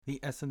The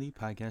S&D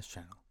Podcast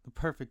Channel, the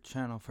perfect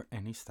channel for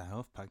any style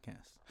of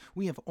podcast.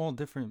 We have all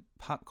different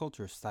pop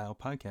culture style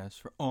podcasts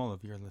for all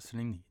of your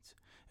listening needs.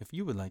 If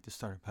you would like to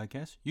start a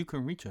podcast, you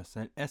can reach us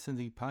at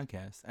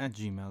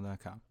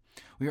sndpodcast@gmail.com.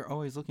 We are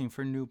always looking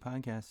for new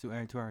podcasts to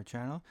add to our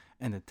channel,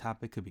 and the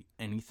topic could be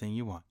anything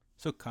you want.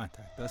 So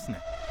contact us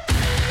now.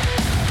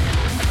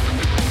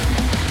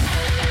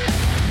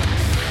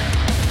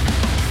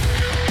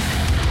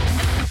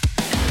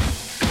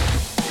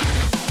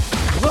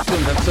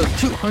 Welcome to episode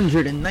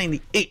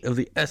 298 of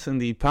the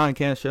S&D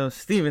Podcast Show.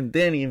 Steven,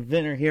 Danny, and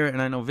Vin are here,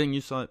 and I know, Vin,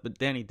 you saw it, but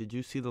Danny, did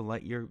you see the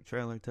Lightyear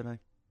trailer today?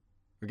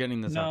 We're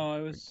getting this up. No,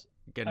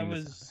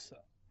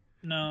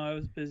 I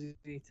was busy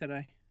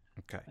today.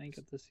 Okay. I didn't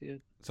get to see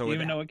it. So Didn't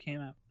even know it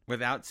came out.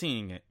 Without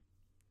seeing it,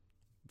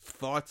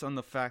 thoughts on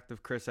the fact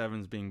of Chris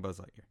Evans being Buzz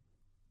Lightyear?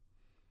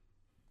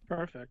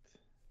 Perfect.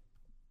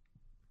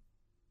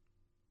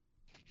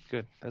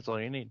 Good. That's all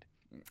you need.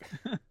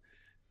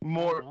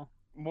 Well,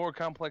 More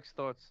complex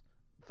thoughts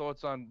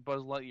on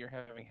Buzz Lightyear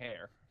having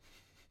hair.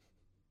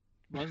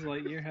 Buzz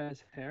Lightyear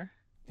has hair?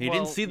 He Well,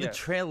 didn't see the yeah.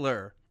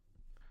 trailer.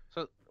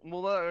 So,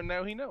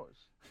 now he knows.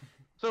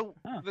 So,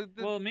 Huh. the-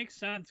 Well, it makes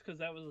sense because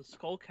that was a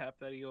skull cap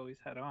that he always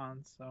had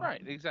on. So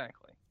right,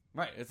 exactly.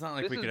 Right, it's not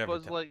like This we could is ever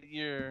Buzz tell.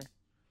 Lightyear,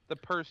 the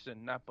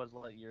person, not Buzz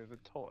Lightyear, the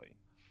toy.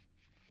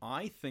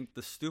 I think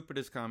the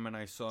stupidest comment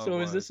I saw So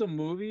was... is this a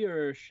movie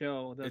or a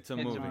show? It's a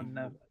that's movie. on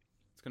Netflix?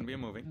 It's going to be a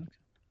movie, Okay.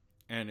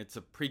 and it's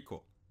a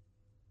prequel.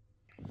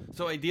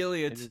 So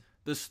ideally, it's is-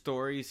 the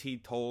stories he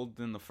told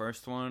in the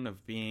first one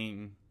of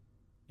being,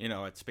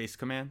 at Space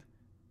Command.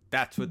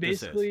 That's what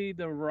this is. Basically,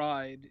 the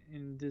ride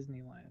in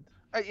Disneyland.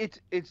 It's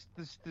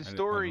the don't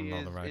story know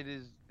is the right. it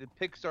is the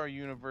Pixar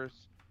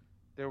universe.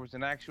 There was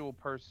an actual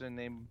person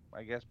named,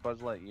 I guess, Buzz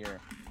Lightyear,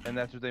 and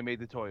that's what they made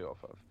the toy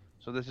off of.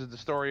 So this is the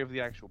story of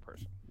the actual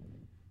person.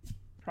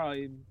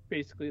 Probably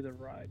basically the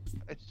ride.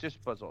 It's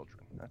just Buzz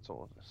Aldrin. That's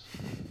all it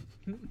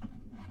is.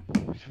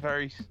 It's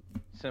very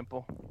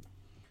simple.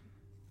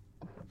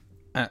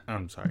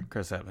 I'm sorry,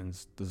 Chris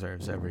Evans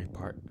deserves every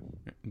part.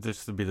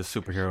 Just to be the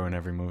superhero in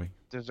every movie.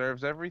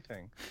 Deserves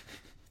everything.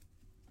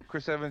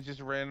 Chris Evans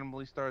just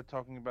randomly started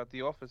talking about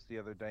The Office the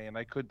other day, and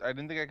I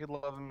didn't think I could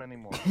love him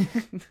anymore.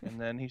 And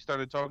then he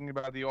started talking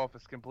about The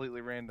Office completely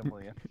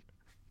randomly, and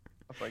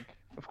I was like,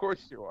 "Of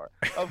course you are.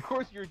 Of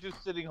course you're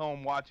just sitting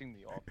home watching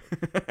The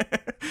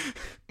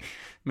Office."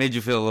 Made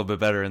you feel a little bit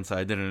better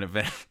inside, didn't it,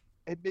 Vin?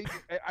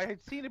 I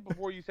had seen it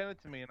before you sent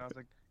it to me, and I was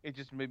like, it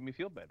just made me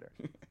feel better.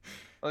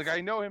 Like, I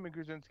know him and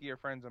Krasinski are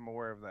friends. I'm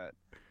aware of that,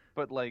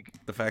 but like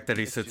The fact that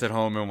he It's sits just- at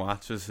home and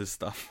watches his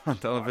stuff on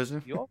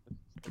television. The Office.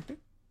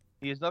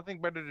 He has nothing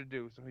better to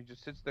do, so he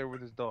just sits there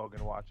with his dog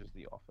and watches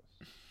The Office.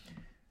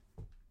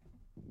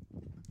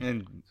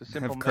 And It's a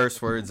simple have curse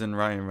message. words in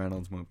Ryan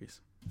Reynolds movies.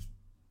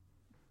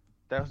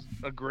 That was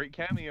a great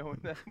cameo in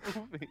that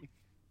movie.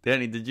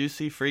 Danny, did you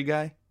see Free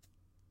Guy?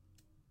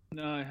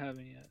 No, I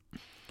haven't yet.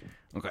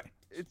 Okay.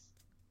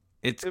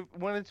 It's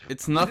when It's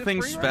is it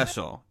nothing free right now?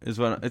 special.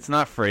 It's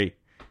not free.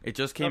 It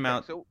just came Okay,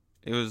 out. So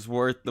It was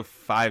worth the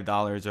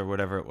 $5 or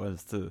whatever it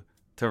was to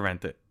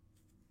rent it.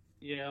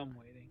 Yeah, I'm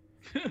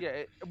waiting.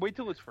 yeah, wait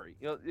till it's free.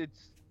 It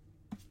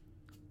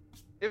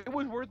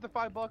was worth the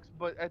 $5,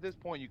 but at this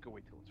point you can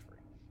wait till it's free.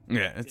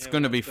 Yeah, it's Yeah,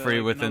 going to but be it's, free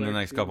like, within the another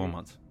next 2 couple weeks.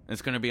 months.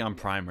 It's going to be on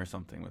Prime or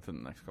something within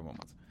the next couple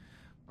months.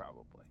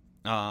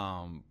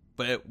 Probably.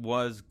 But it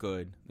was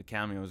good. The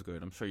cameo was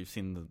good. I'm sure you've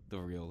seen the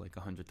reel like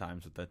 100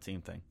 times with that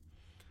scene thing.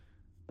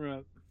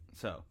 Right.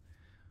 So,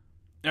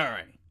 all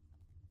right.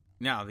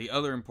 Now, the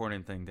other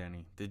important thing,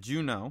 Danny. Did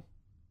you know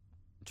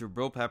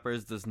Jabril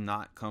Peppers does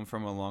not come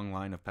from a long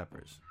line of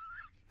peppers?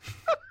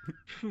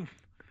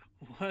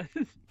 What?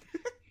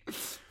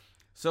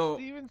 So,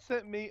 Steven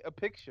sent me a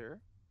picture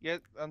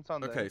on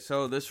Sunday. okay,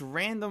 so this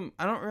random,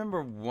 I don't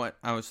remember what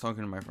I was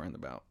talking to my friend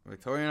about.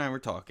 Victoria and I were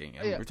talking,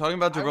 and Yeah, we were talking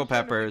about I was Jabril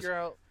trying to Peppers. figure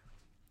out,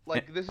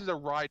 this is a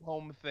ride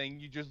home thing.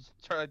 You just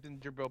typed in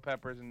Jabril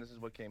Peppers and this is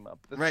what came up.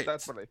 Right.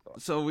 That's what I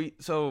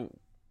thought.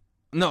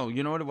 No,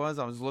 you know what it was?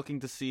 I was looking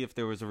to see if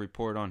there was a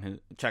report on his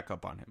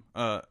checkup on him,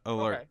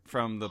 alert Okay.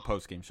 from the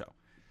post game show.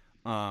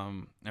 I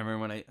remember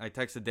when I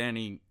texted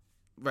Danny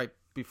right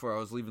before I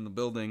was leaving the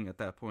building at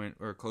that point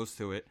or close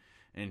to it,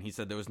 and he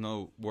said there was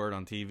no word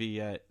on TV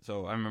yet.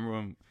 So I remember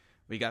when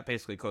we got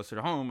basically closer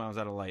to home, I was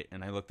at a light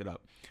and I looked it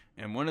up.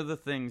 And one of the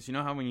things, you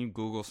know how when you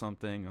Google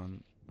something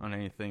on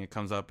anything, it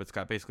comes up, it's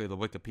got basically the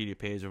Wikipedia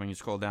page, or when you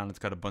scroll down, it's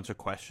got a bunch of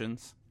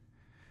questions.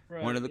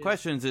 Right, One of the yeah.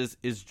 questions is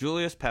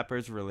Julius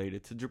Peppers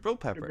related to Jabril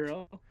Peppers?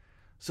 Jabril?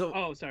 So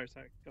Oh, sorry.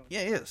 Go on.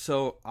 yeah.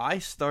 So I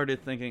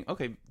started thinking,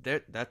 okay,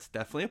 that's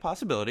definitely a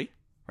possibility,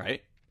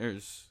 right?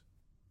 There's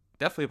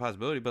definitely a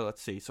possibility, but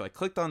let's see. So I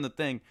clicked on the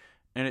thing,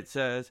 and it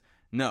says,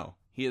 no,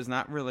 he is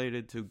not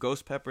related to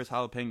ghost peppers,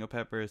 jalapeno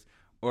peppers,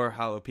 or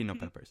jalapeno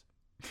peppers.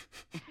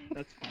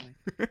 That's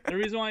funny. The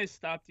reason why I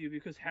stopped you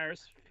because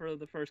Harris, for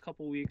the first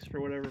couple weeks,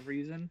 for whatever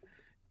reason,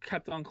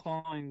 kept on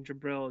calling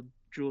Jabril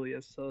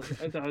Julius. So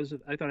I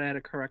thought I had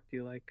to correct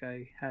you, like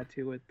I had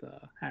to with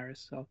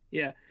Harris. So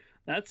yeah,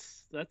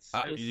 That's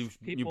You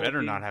just people better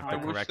being not have to I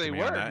high. wish correct they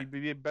me on were. that. He'd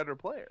be a better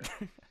player.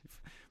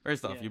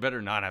 First off, Yeah. you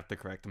better not have to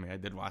correct me. I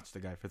did watch the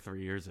guy for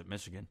 3 years at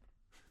Michigan.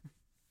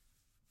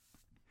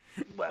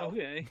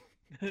 Okay.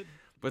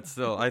 But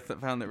still, I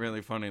found it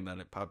really funny that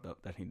it popped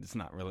up that he's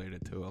not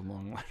related to a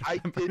long line. I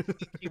did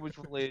think he was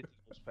related to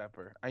Ghost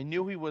Pepper. I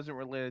knew he wasn't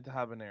related to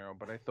Habanero,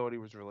 but I thought he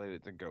was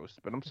related to Ghost.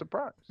 But I'm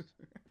surprised.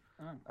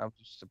 Oh. I'm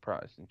just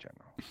surprised in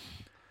general.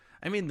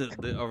 I mean,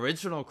 the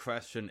original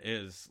question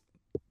is,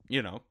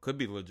 could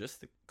be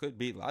logistic, could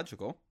be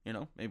logical,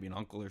 maybe an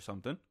uncle or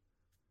something.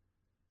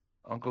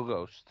 Uncle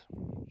Ghost.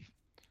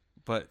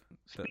 But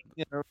the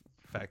Speaking of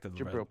fact of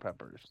the Jabril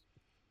Peppers,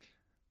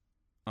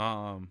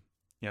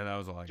 yeah, that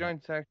was all I got.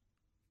 Giants actually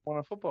won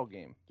a football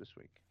game this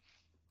week.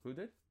 Who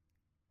did?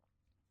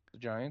 The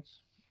Giants.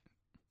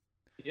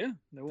 Yeah,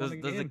 they won the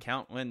Does game. it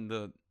count when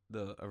the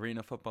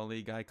Arena Football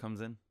League guy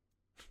comes in?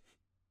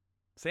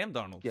 Sam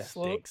Darnold Yes.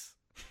 stinks.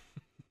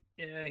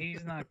 Yeah,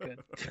 he's not good.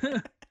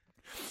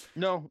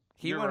 No,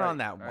 He you're went right. on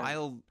that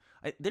wild.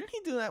 Didn't he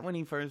do that when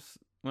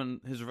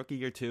his rookie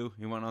year too?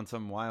 He went on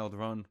some wild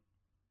run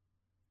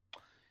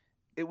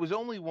It was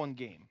only one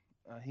game.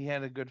 He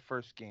had a good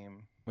first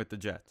game. with the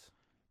Jets.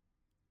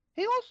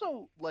 He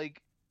also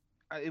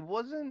it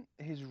wasn't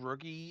his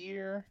rookie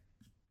year,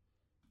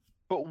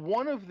 but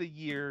one of the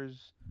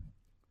years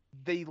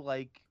they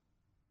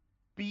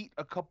beat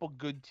a couple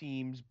good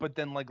teams, but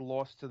then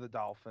lost to the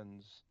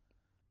Dolphins,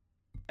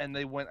 and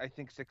they went I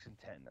think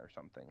 6-10 or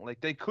something.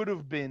 They could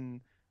have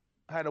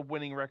had a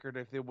winning record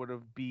if they would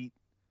have beat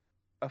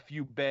a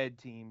few bad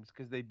teams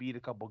because they beat a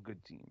couple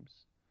good teams,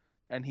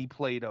 and he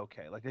played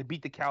okay. They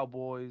beat the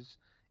Cowboys,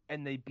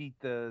 and they beat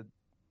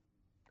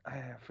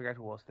I forgot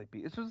who else they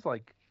beat. This was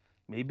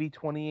maybe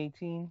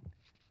 2018.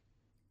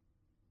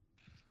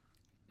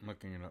 I'm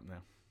looking it up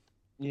now.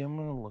 Yeah, I'm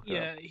gonna look it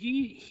Yeah, up.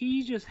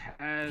 he just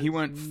has He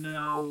went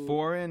no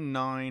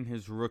 4-9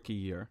 his rookie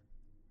year.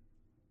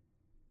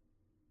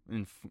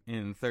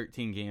 In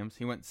 13 games,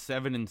 he went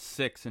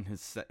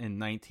 7-6 in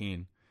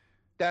 19.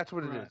 That's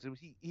what it Right. is. It was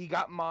he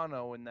got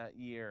mono in that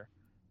year.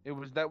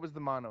 That was the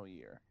mono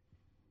year.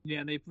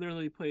 Yeah, they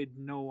literally played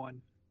no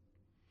one.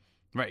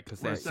 Right,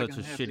 because they Or had such a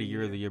second half of shitty the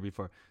year the year. year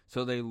before.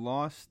 So they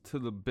lost to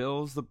the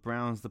Bills, the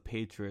Browns, the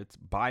Patriots,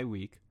 bye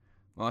week.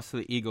 Lost to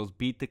the Eagles,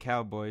 beat the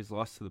Cowboys,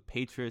 lost to the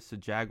Patriots, the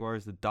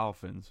Jaguars, the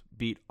Dolphins,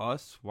 beat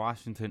us,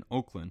 Washington,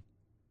 Oakland,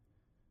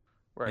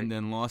 Right. and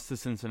then lost to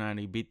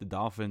Cincinnati, beat the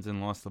Dolphins,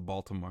 and lost to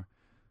Baltimore.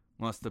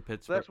 Lost to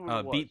Pittsburgh, That's what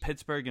it was. beat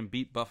Pittsburgh and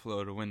beat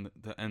Buffalo to win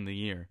to end the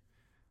year.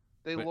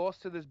 They but-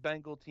 lost to this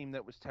Bengal team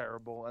that was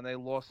terrible, and they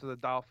lost to the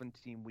Dolphin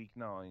team week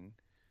 9.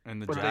 And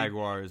the But they-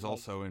 Jaguars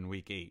also in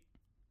week 8.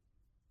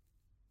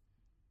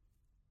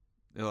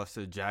 They lost to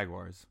the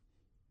Jaguars.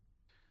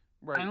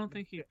 Right. I don't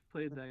think he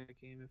played that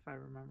game, if I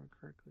remember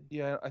correctly.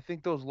 Yeah, I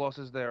think those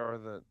losses there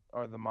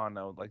are the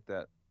mono like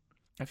that.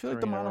 I feel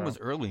like 3 the in a mono row. was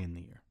early in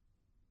the year.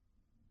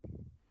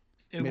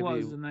 It Maybe-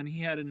 was, and then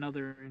he had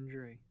another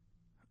injury.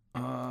 He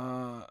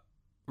Yeah.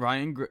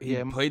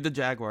 played the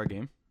Jaguar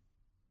game.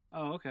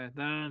 Oh, okay.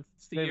 Then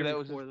it's the Maybe year that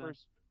was his before that.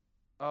 first.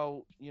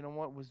 Oh, you know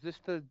what? Was this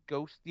the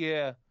Ghost?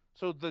 Yeah.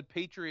 So the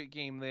Patriot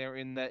game there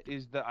in that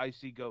is the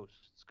IC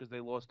Ghosts because they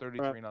lost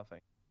 33-0.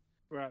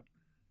 Right.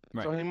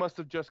 Right. So he must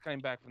have just came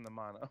back from the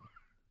mono.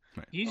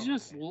 He's Oh,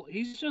 just man.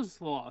 he's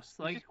just lost.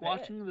 Like just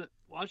bad.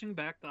 watching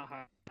back the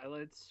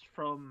highlights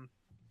from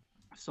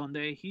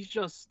Sunday, he's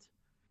just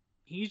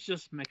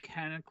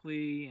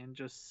mechanically and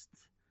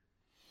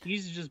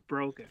he's just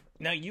broken.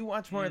 Now you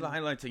watch more of the And-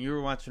 highlights and you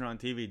were watching on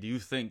TV. Do you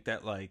think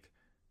that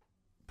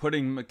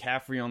putting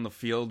McCaffrey on the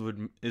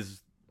field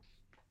is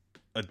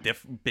a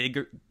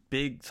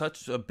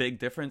such a big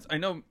difference? I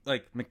know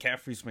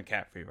McCaffrey's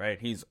McCaffrey, right?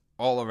 He's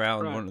all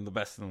around Right. one of the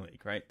best in the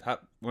league, right?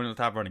 One of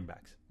the top running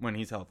backs when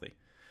he's healthy.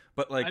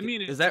 But I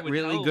mean, is it that would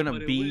really help, gonna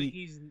but it be? wouldn't-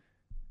 he's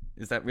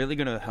Is that really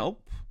gonna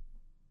help?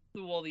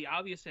 Well, the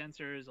obvious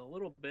answer is a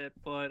little bit,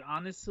 but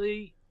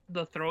honestly,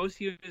 the throws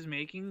he was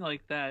making,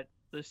 like that,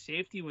 the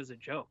safety was a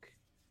joke.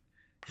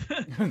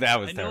 That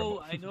was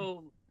terrible.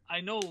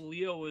 I know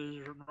Leo was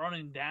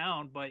running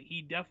down, but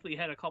he definitely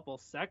had a couple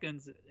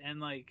seconds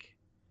and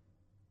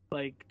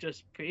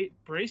just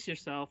brace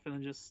yourself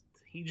and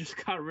he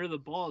just got rid of the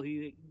ball.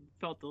 He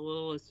felt the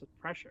littlest of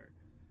pressure.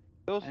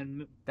 Those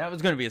And That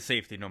was going to be a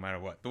safety no matter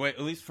what. The way, at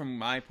least from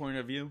my point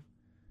of view,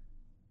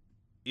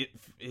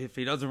 if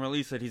he doesn't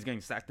release it, he's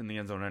getting sacked in the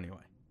end zone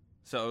anyway.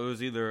 So it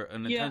was either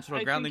an Yeah,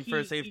 intentional I grounding think for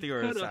a he safety or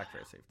a could've- sack for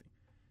a safety.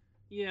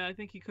 yeah, I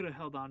think he could have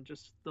held on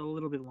just a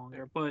little bit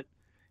longer, but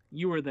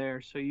you were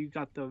there, so you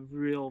got the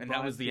real. And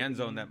that was vibes the of end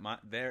zone game.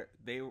 that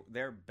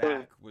their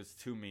back was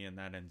to me in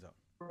that end zone.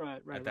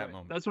 Right, at that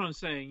moment. That's what I'm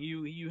saying.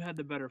 You had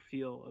the better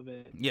feel of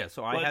it. Yeah,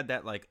 so I But had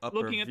that upper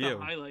Looking at view.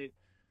 the highlight,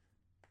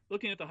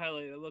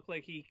 it looked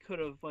like he could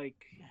have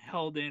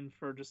held in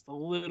for just a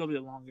little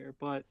bit longer,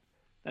 but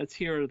that's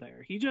here or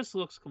there. He just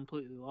looks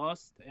completely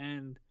lost,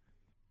 and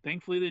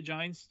thankfully the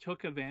Giants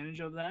took advantage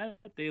of that.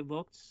 They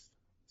looked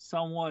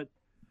somewhat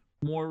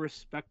more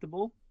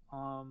respectable.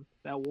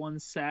 That one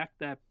sack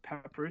that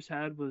Peppers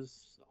had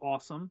was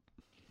awesome.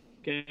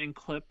 getting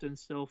clipped and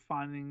still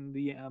finding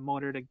the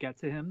motor to get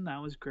to him.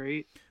 That was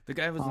great. The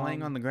guy was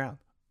laying on the ground.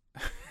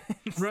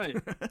 Right.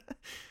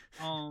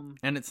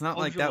 And it's not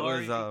like that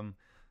was Ojulari-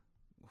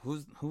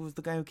 who was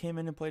the guy who came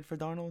in and played for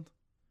Darnold?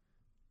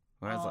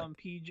 Where I was like,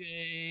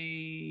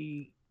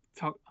 PJ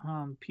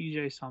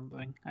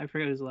something. I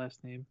forget his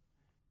last name.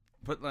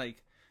 but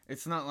like,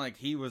 it's not like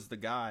he was the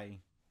guy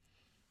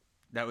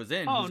that was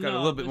in. Oh, He's got a no,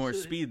 little bit this more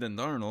is- speed than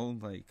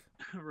Darnold. Like,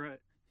 Right.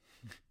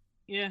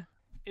 Yeah,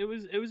 it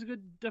was a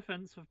good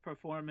defensive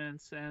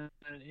performance, and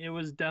it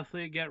was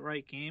definitely a get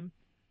right game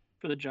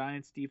for the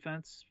Giants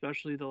defense,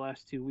 especially the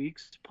last 2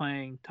 weeks,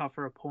 playing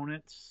tougher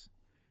opponents,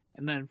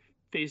 and then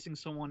facing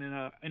someone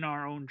in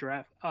our own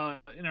draft,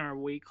 in our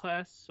weight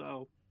class.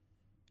 So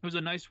it was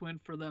a nice win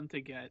for them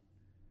to get,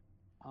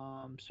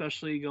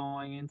 especially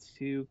going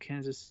into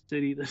Kansas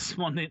City this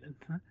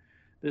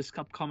this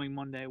upcoming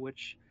Monday,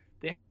 which.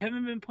 They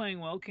haven't been playing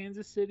well,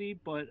 Kansas City,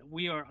 but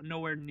we are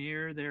nowhere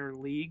near their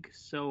league,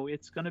 so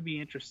it's going to be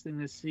interesting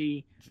to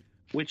see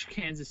which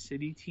Kansas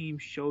City team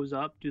shows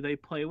up. Do they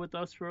play with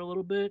us for a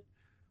little bit,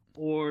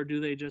 or do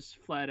they just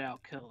flat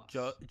out kill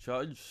us?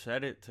 Judge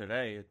said it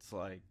today. It's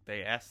like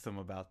they asked him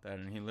about that,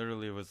 and he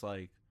literally was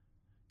like,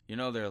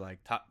 they're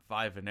like top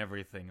 5 in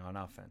everything on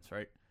offense,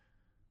 right?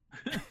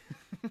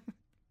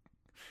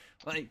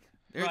 Like,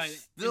 there's Right,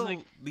 still and,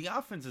 like- the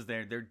offense is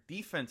there. Their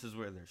defense is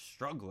where they're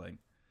struggling.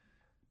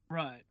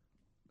 Right.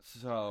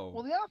 So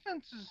Well, the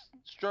offense is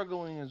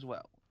struggling as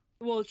well.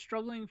 Well, it's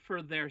struggling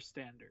for their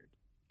standard.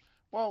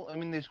 Well, I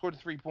mean, they scored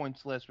 3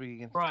 points last week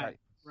against the Right.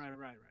 Titans.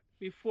 Right.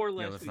 Before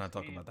last let's not week's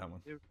talk game, about that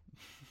one.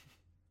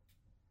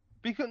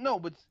 Because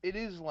but it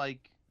is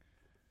like,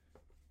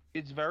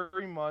 it's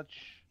very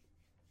much.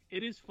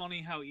 It is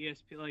funny how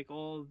ESPN, like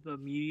all the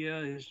media,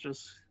 is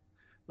just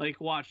like,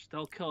 watch,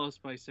 they'll kill us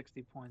by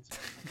 60 points.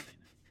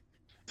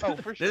 Oh,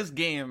 for sure. this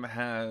game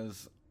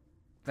has,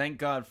 thank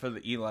God for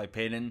the Eli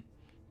Payton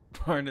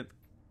part of.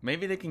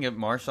 Maybe they can get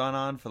Marshawn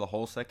on for the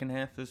whole second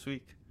half this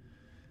week.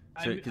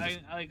 So,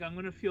 I'm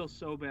gonna feel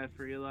so bad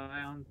for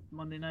Eli on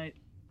Monday night.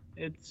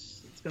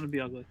 It's gonna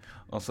be ugly.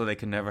 also, they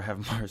can never have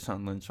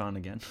Marshawn Lynch on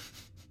again.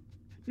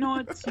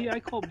 No, see, I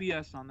call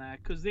BS on that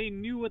because they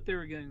knew what they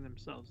were getting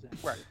themselves in.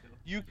 Right.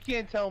 You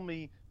can't tell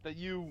me that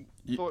you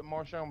thought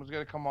Marshawn was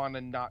going to come on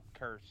and not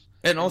curse.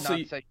 And also,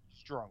 not say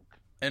he's drunk.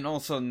 And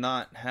also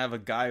not have a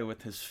guy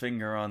with his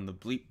finger on the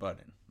bleep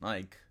button.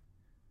 Like,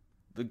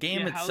 the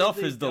game Yeah, how itself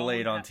they is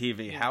delayed don't on have-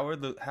 TV.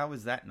 yeah. how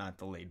is that not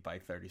delayed by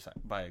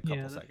by a couple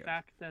Yeah, the seconds?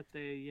 fact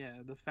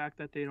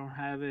that they don't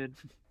have it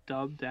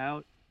dubbed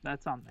out,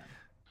 that's on them.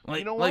 Like,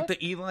 You know like what?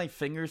 the Eli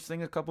Fingers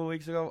thing a couple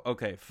weeks ago.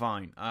 Okay,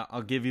 fine.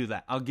 I'll give you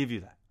that.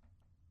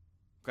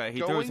 Okay,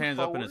 he threw his Going hands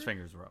up and his forward-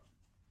 fingers were up.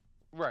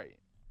 Right.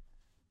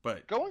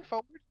 But Going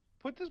forward,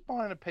 put this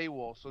behind a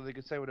paywall so they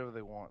can say whatever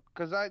they want.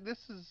 Because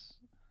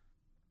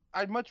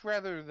I'd much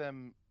rather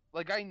them.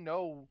 Like, I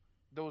know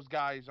those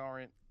guys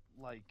aren't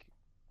like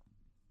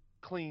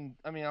clean.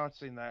 I mean, I'm not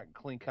saying that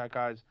clean cut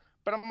guys,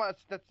 but I'm not.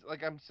 That's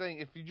like I'm saying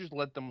if you just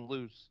let them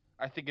loose,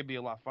 I think it'd be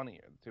a lot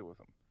funnier the two of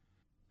them,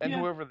 and Yeah.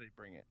 whoever they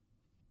bring in.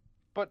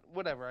 But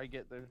whatever, I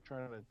get they're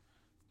trying to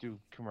do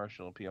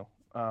commercial appeal.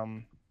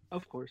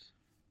 Of course.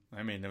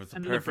 I mean, it was the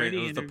And the perfect. Brady It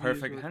was the interviews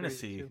perfect were great,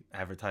 Hennessy too.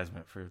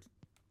 advertisement for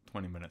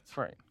 20 minutes.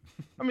 Right.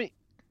 I mean,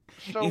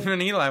 so Even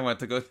Eli went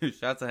to go through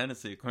shots of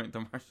Hennessy, according to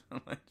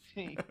Marshawn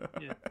Lynch.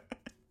 Yeah.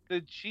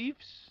 the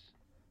Chiefs,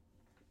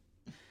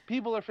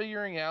 people are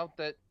figuring out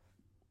that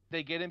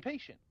they get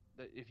impatient.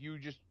 That if you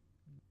just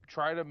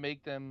try to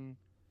make them,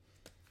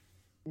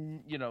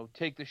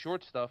 take the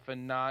short stuff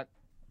and not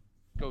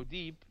go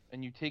deep,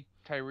 and you take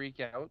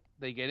Tyreek out,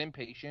 they get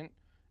impatient,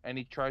 and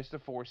he tries to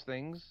force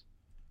things.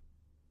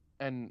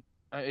 And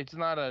it's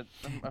not a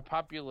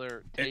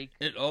popular take.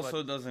 It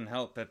also but- doesn't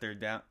help that they're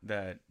down,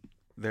 that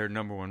their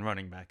number one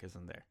running back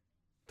isn't there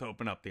to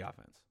open up the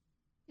offense.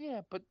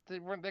 Yeah, but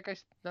that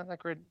guy's not that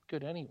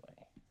good anyway.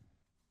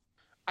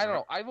 I don't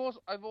know.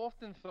 I've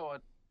often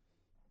thought,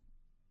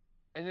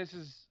 and this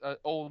is an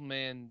old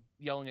man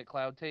yelling at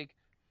cloud take.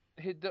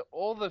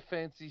 All the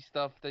fancy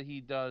stuff that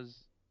he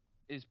does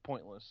is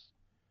pointless.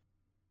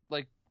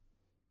 Like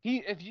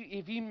if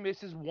he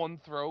misses one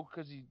throw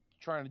because he's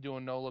trying to do a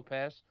no look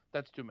pass,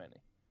 that's too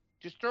many.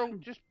 Just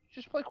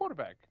play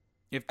quarterback.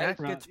 If that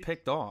Right. gets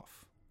picked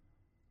off,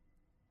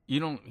 you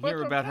don't But hear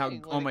that's about what how, I'm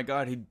saying, oh my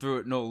God, he threw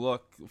it no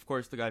look. Of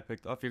course the guy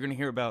picked off. You're going to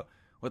hear about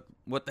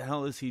what the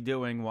hell is he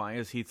doing? Why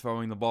is he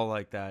throwing the ball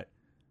like that?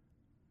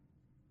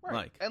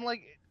 Right. And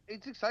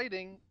it's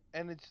exciting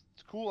and it's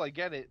cool. I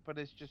get it, but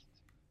it's just,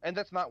 and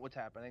that's not what's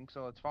happening,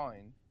 so it's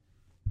fine.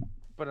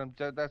 But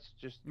that's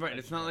just Right,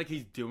 it's not like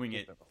he's doing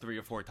it 3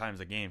 or 4 times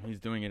a game. He's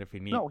doing it if he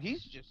needs. No,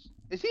 he's just.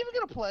 Is he even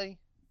gonna play?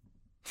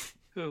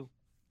 Who?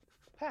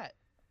 Pat.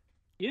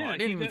 Yeah, I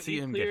didn't even see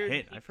him get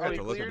hit. I forgot he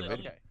to look at cleared? it.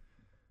 Okay.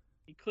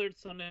 He cleared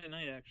Sunday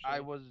night, actually.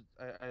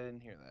 I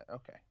didn't hear that.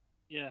 Okay.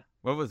 Yeah.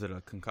 What was it, a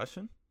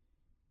concussion?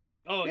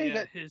 Oh,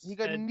 Yeah, yeah. he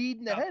got kneed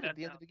in the got head that at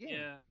the end of down. the game.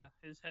 Yeah,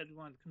 his head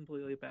went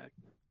completely back.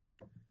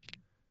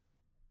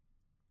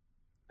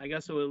 I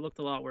guess it would have looked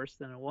a lot worse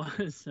than it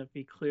was if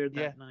he cleared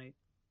that Yeah. night.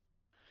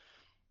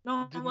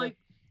 No, Didn't like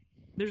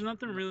there's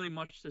nothing really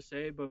much to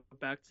say, but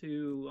back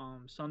to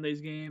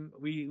Sunday's game,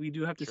 we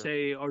do have to Sure.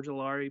 say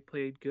Argilari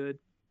played good.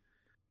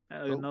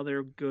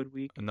 Another good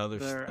week. Another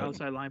Their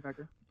outside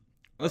linebacker.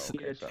 Listen,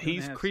 Yeah, so-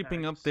 he's 2.5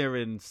 creeping up sacks. there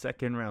in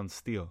second round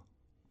steal.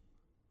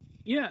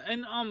 Yeah,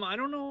 and I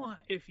don't know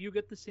if you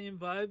get the same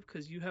vibe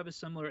because you have a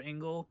similar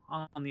angle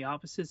on the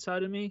opposite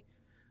side of me.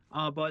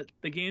 But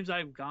the games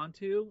I've gone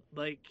to,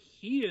 like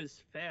he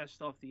is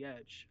fast off the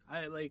edge.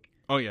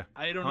 Oh yeah,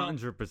 I don't know,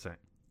 100%.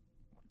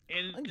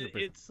 and 100%.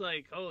 it's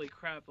like holy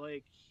crap,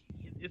 like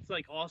it's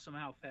like awesome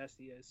how fast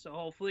he is. So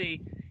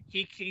hopefully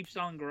he keeps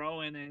on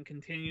growing and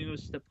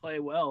continues to play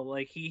well.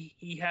 Like he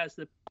has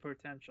the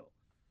potential.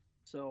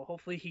 So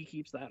hopefully he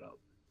keeps that up.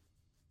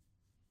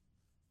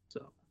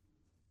 So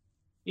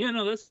yeah,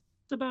 no, that's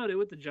about it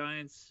with the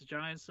Giants.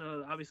 Giants,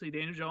 obviously,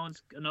 Daniel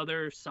Jones,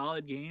 another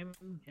solid game,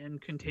 and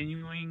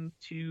continuing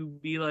to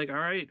be like, all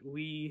right, And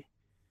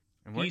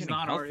we're he's getting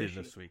not our healthy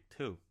issue. this week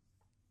too.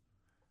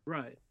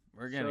 right.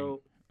 We're getting.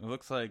 So, It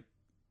looks like.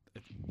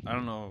 I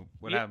don't know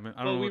what yeah, happened.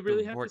 I well, don't know we what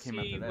really the have report to came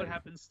out see today. what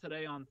happens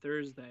today on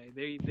Thursday.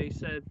 They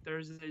said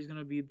Thursday is going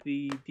to be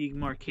the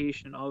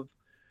demarcation of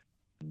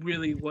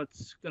really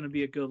what's going to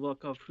be a good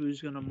look of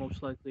who's going to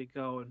most likely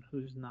go and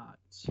who's not.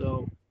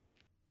 So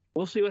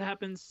we'll see what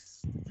happens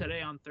today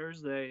on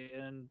Thursday,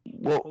 and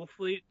Well,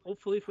 hopefully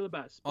for the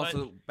best. But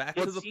Also, back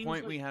it to the seems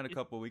point like we had a it-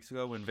 couple weeks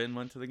ago when Vin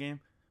went to the game.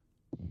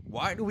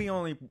 Why do we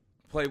only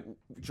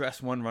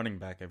dress one running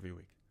back every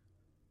week?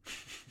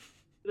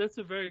 That's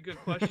a very good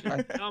question.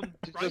 it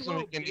doesn't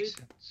make any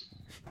sense.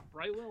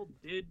 Brightwell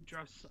did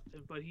dress,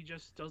 but he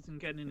just doesn't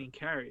get any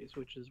carries,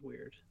 which is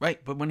weird.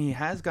 Right, but when he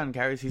has gotten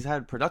carries, he's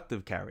had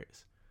productive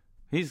carries.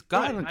 He's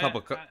gotten Right, a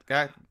couple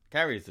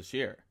carries this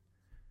year.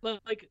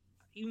 Like,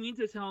 you mean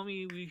to tell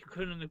me we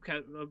couldn't have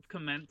kept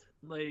Clement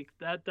like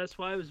that? That's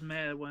why I was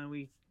mad when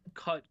we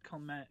cut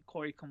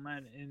Corey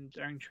Clement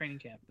during training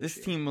camp. This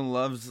year. team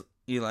loves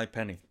Eli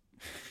Penny.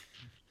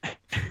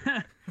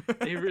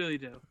 They really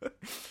do. The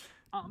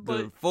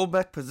But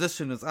fullback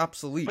position is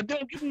obsolete. But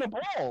don't give him the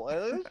ball.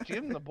 At least give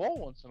him the ball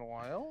once in a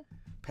while.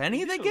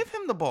 Penny, they do. give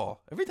him the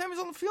ball. Every time he's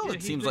on the field, Yeah, it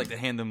he's seems been- like they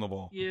hand him the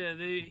ball. yeah,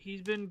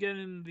 he's been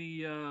getting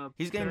the.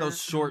 He's getting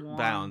those third short and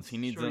bounds. He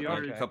ones, needs short like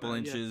yardage, a couple yeah.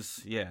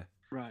 inches. Yeah.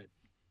 Right.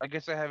 I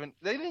guess I haven't.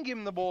 They didn't give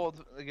him the ball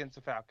against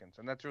the Falcons,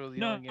 and that's really the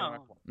No, only game I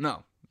no. won.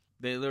 No.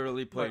 They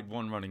literally played Right.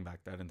 one running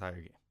back that entire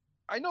game.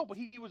 I know, but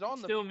he was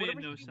on the Still field. made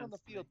Whenever no he was on the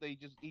sense to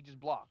field, he just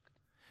blocked.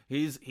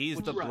 He's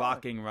Which the is right.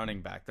 blocking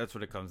running back. That's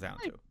what it comes down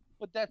to.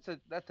 But that's a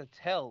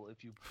tell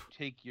if you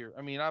take your.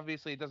 I mean,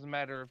 obviously it doesn't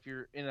matter if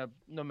you're in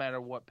no matter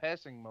what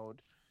passing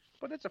mode,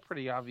 but it's a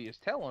pretty obvious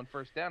tell on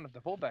first down if the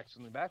fullback's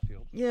in the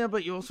backfield. Yeah,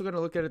 but you also got to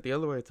look at it the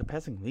other way. It's a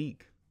passing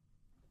league.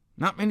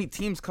 Not many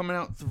teams coming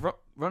out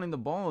running the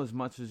ball as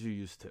much as you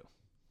used to.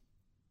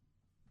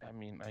 I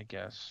mean, I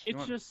guess.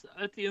 It's just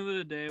at the end of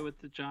the day with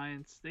the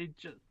Giants,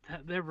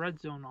 their red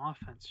zone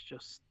offense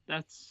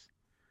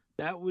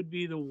that would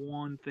be the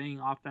one thing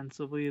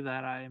offensively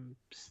that I'm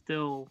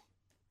still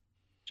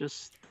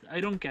just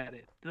I don't get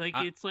it. Like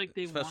it's like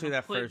they want especially to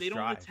that play. first They don't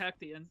drive. attack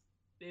the end.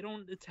 They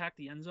don't attack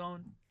the end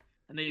zone,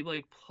 and they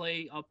like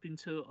play up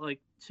into like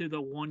to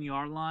the 1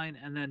 yard line,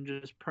 and then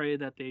just pray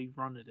that they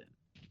run it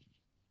in.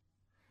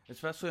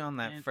 Especially on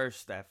that And-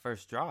 first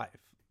drive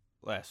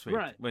last week.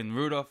 Right. When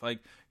Rudolph, like,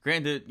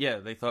 granted, yeah,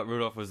 they thought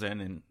Rudolph was in,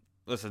 and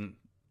listen,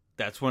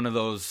 that's one of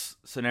those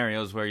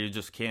scenarios where you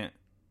just can't.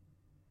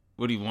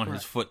 What do you want his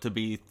Right. foot to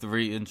be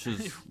 3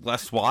 inches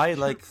less wide?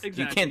 Like, you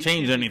Exactly. can't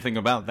change anything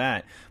about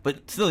that.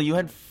 But still, you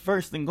had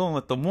first and goal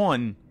at the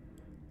 1,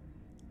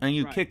 and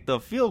you Right. kicked the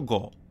field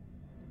goal.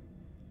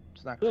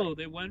 It's not great. No,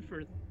 they went for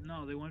it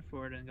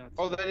and got.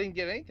 Oh, they stopped. didn't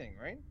get anything,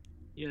 right?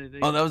 Yeah.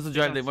 Oh, that was the they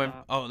drive got they went.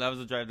 stopped. Oh, that was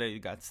the drive they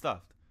got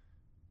stuffed.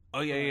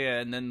 Oh yeah, Right. yeah,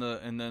 and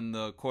then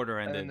the quarter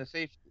And ended. then the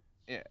safety.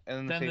 Yeah, and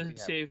then Then the the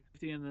safety. happened.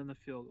 safety and then the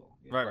field goal.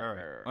 Yeah. Right, Right, right,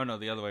 right, right. right. Oh no,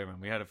 the other way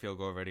around. We had a field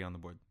goal already on the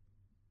board,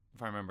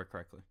 if I remember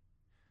correctly.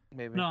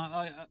 Maybe. No,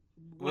 when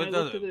What I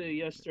looked the- at it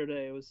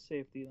yesterday, it was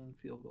safety and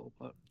field goal,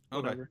 but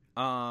Okay. whatever.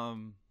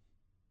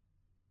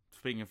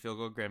 Speaking of field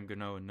goal, Graham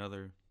Gano,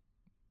 another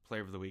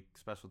player of the week,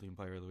 special team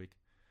player of the week.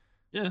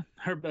 Yeah,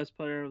 our best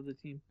player of the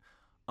team.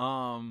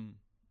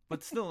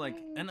 But still, like,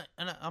 and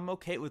I'm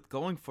okay with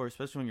going for it,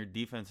 especially when your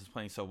defense is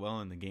playing so well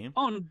in the game.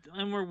 Oh,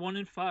 and we're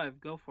 1-5.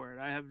 Go for it.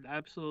 I have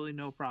absolutely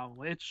no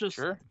problem. It's just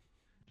Sure.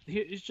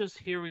 it's just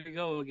here we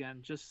go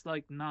again. Just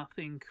like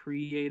nothing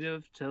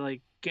creative to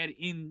like get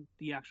in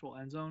the actual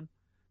end zone.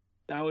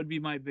 That would be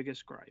my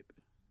biggest gripe.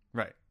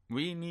 Right.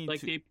 We need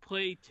Like to they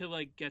play to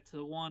like get to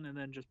the one and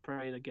then just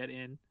pray to get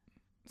in.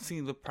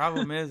 see. The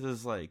problem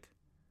is like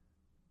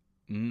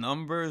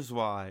numbers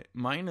wise,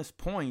 minus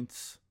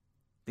points,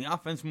 the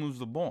offense moves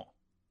the ball.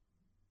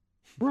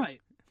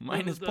 Right.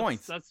 Minus That's-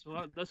 points. That's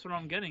what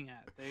I'm getting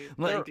at.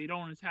 Like- They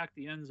don't attack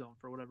the end zone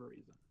for whatever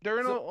reason.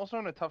 They're So- also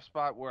in a tough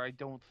spot where I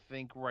don't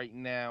think right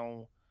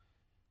now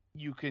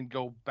you can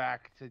go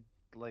back to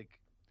like.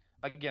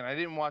 Again, I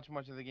didn't watch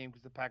much of the game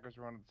because the Packers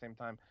were on at the same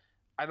time.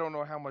 I don't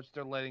know how much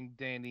they're letting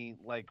Danny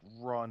like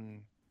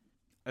run.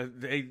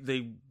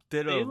 They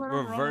did They a let him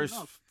run reverse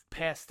enough.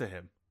 pass to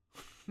him.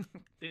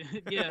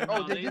 Yeah,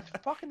 Oh, no,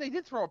 they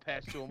did throw a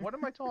pass to him. What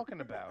am I talking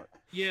about?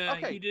 yeah,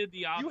 Okay, he did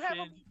the option. you have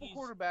a mobile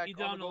quarterback he on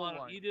done the a goal lot.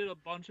 line. He did a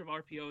bunch of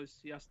RPOs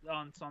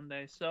on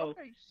Sunday, so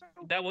Okay, so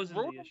that wasn't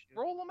roll the issue.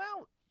 Roll them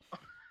out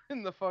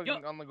in the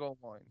fucking on the goal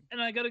line.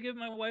 And I got to give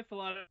my wife a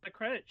lot of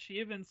credit. She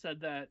even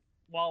said that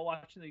while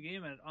watching the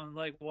game, and I'm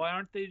like, why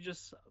aren't they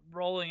just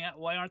rolling out?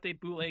 Why aren't they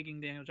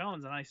bootlegging Daniel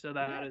Jones? And I said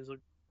that is a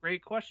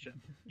great question.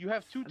 You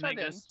have two And I tight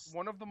ends. guess-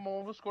 One of them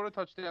almost scored a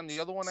touchdown. The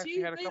other one See,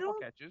 actually had a they couple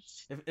don't-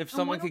 catches. If why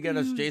someone don't could get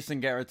they us use- Jason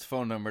Garrett's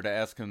phone number to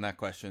ask him that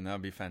question, that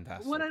would be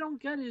fantastic. What I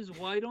don't get is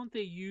why don't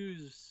they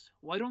use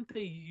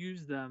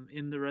them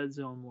in the red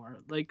zone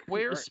more? Like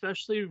Where-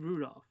 especially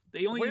Rudolph.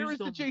 They only Where use is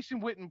the them.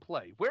 Jason Witten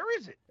play? Where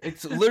is it?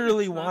 It's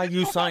literally It's not- why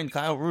you signed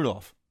Kyle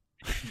Rudolph.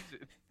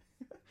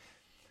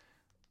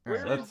 All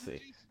Where right, let's is the see.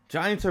 Jason-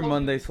 Giants are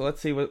Monday, so let's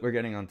see what we're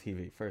getting on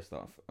TV. First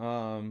off,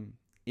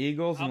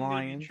 Eagles, I'm gonna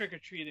Lions. be trick or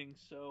treating,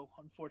 so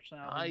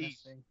unfortunately I'll be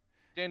Nice. missing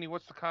Danny,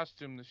 what's the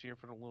costume this year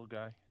for the little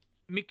guy?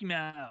 Mickey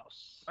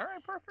Mouse. All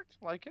right, perfect.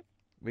 Like it.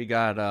 We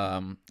got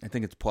I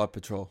think it's Paw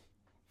Patrol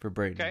for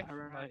Brady. Okay. All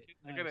right, Like it.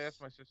 I gotta nice.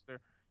 ask my sister.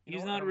 You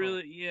He's know what? I not don't know.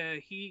 really. Yeah,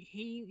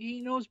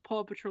 he knows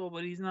Paw Patrol,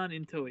 but he's not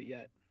into it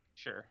yet.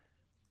 Sure.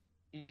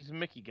 He's a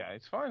Mickey guy.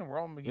 It's fine. We're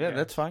all Mickey Yeah, guys.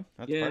 that's fine.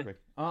 That's Yeah.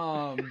 perfect.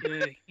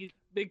 Yeah, he's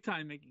big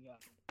time Mickey guy.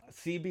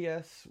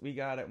 CBS, we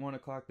got at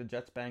 1:00 the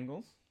Jets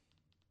Bengals,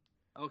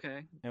 Okay.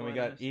 and Go we ahead,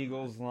 got mister.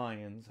 Eagles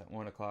Lions at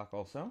 1:00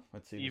 also.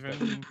 Let's see. who's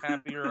got- Even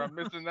happier I'm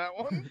missing that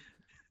one.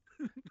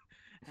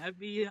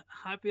 Happy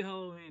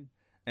Halloween.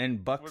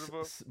 And What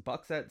about-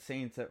 Bucks at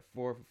Saints at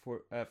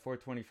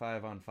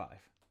 4:25 on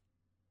 5.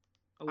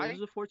 Oh, what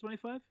was it?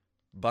 425.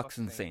 Bucks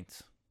and Saints.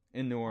 Saints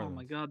in New Oh Orleans.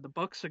 my God, the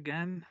Bucks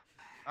again.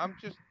 I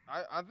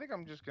think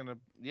I'm just gonna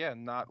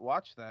not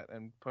watch that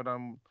and put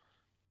on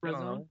I Red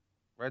don't Zone? know,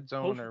 Red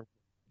Zone Hope- or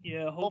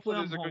Yeah, hopefully hopefully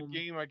I'm there's a home. good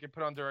game I can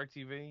put on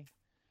DirecTV.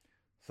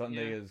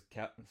 Sunday Yeah. is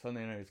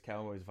Sunday night is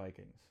Cowboys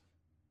Vikings.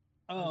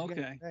 I Oh, was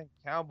gonna okay. say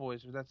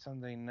Cowboys, but that's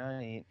Sunday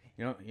night.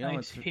 You know Nice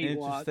what's hate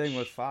interesting watch.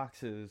 with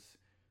Fox is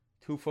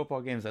 2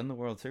 football games and the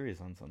World Series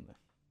on Sunday.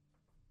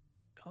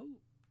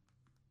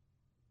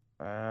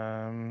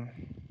 Oh,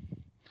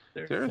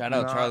 There's Shout out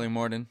not- Charlie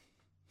Morton.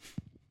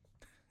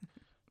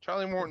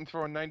 Charlie Morton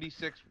throwing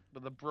 96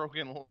 with a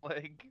broken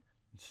leg.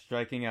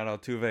 Striking out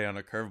Altuve on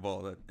a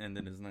curveball that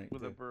ended his night.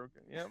 With a too.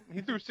 broken, yeah,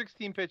 he threw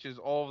 16 pitches,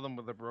 all of them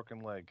with a broken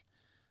leg.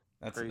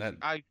 That's Crazy. that.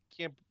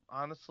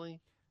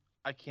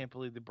 I can't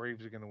believe the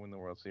Braves are going to win the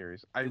World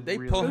Series. Did they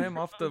really, pull Good him for-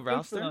 off the good for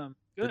roster? them.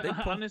 Did Good, they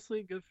pull-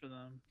 honestly, good for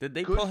them. Did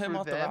they Good pull him for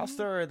off the them.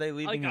 roster, or are they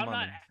leaving Like him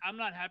on? I'm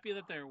not happy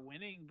that they're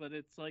winning, but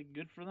it's like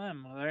good for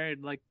them. They're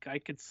like I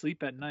could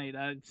sleep at night.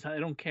 I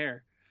don't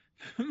care.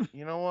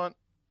 You know what,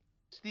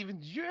 Steven?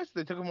 Did you ask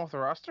they took him off the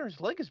roster?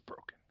 His leg is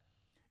broken.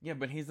 Yeah,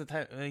 but he's the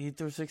type. He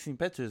threw 16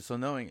 pitches, so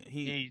knowing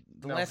the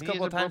No, last he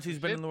couple has of a times he's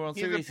broken been in the World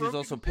he has a Series, he's broken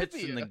also pitched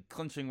in the tibia.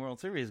 clinching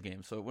World Series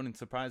game. So it wouldn't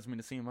surprise me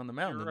to see him on the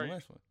mound You're in right. the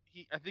last one.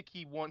 I think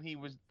he won. He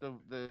was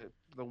the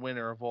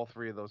winner of all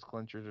three of those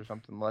clinchers or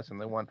something less, and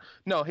they won.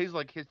 No, his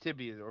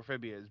tibia or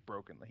fibia is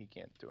broken. He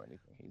can't do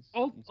anything. He's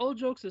All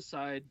jokes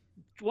aside,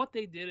 what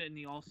they did in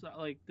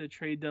the the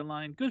trade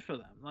deadline, good for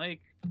them.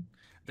 Like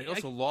They I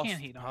also can't lost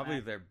hate on probably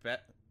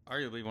that.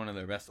 arguably one of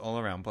their best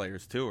all-around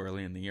players too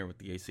early in the year with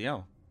the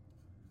ACL.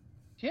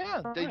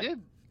 yeah, they Right.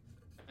 did,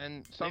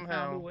 and they found a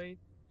somehow way.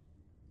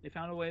 They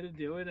found a way to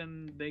do it,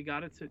 and they got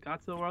to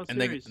the World And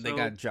Series. they so-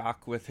 got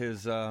Jock with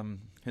his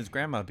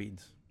grandma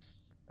beads.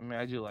 I mean,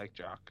 I do like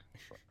Jock.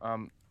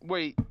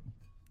 Wait,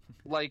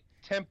 like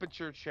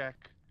temperature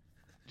check.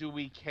 Do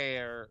we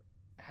care?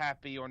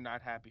 Happy or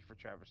not happy for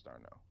Travis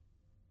Darno,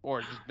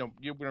 or just no?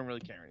 We don't really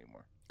care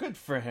anymore. Good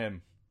for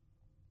him.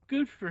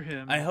 good for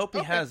him. I hope he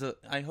Okay. has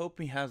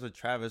a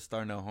Travis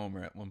Darno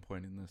homer at one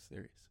point in this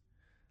series.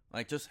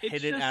 Like just It's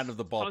hit it out just of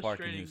the ballpark in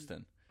frustrating.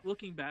 Houston.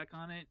 Looking back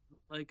on it,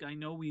 like I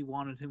know we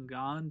wanted him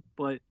gone,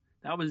 but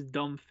that was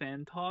dumb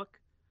fan talk.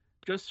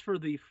 Just for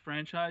the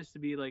franchise to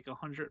be like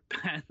 100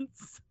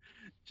 pence,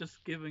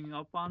 just giving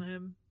up on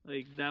him,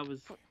 like that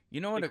was You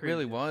know what the it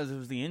really craziest. was? It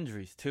was the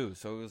injuries too.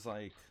 So it was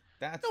like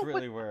that's No, but-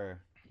 really where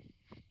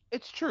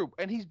It's true,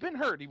 and he's been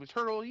hurt. He was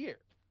hurt all year.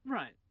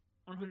 right.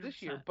 100%.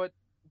 This year, but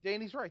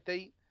Danny's right.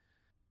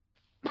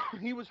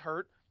 He was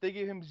hurt. They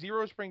gave him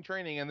 0 spring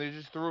training, and they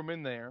just threw him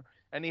in there,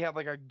 and he had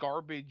like a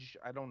garbage.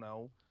 I don't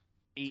know.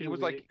 It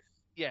was like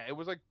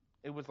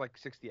it was like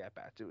 60 at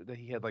bats.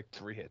 He had like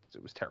 3 hits.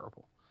 It was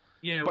terrible.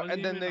 yeah, it but- wasn't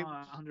and then even they-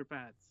 100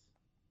 bats.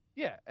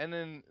 Yeah, and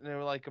then they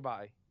were like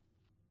goodbye,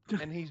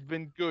 and he's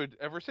been good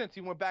ever since.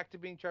 He went back to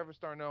being Travis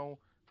Darno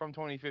from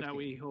 2015. That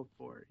we hoped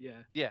for.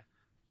 Yeah,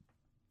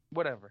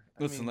 Whatever.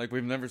 I listen, mean, like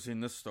we've never seen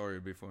this story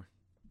before.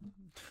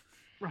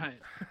 right.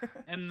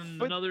 And then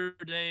But- another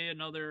day,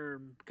 another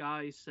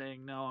guy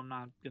saying, "No, I'm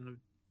not gonna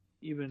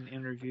even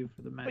interview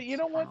for the Mets." you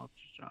know what? front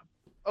office job."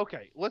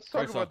 okay, let's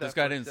talk First about off, that. this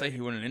guy for a didn't say he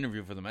second. wouldn't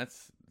interview for the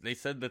Mets. They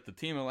said that the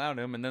team allowed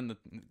him, and then the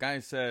guy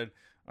said,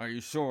 "Are you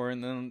sure?"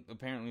 And then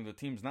apparently the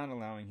team's not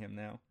allowing him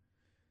now.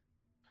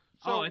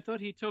 So, Oh, I thought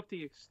he took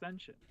the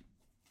extension.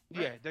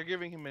 Yeah, they're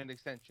giving him an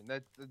extension.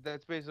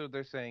 That's basically what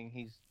they're saying.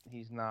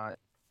 He's not.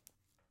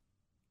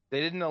 They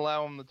didn't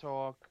allow him to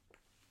talk,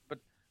 but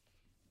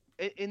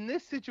in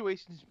this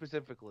situation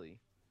specifically,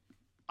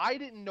 I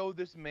didn't know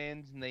this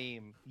man's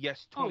name.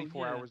 Yes,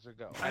 24 yeah. hours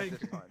ago I at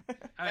this time,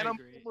 I and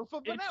agree. we're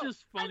flipping It's out.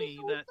 just I funny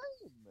didn't know that,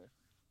 his name.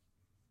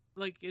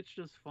 like, it's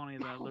just funny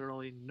that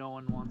literally no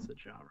one wants the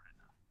job right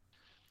now.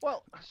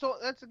 Well, so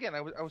that's again.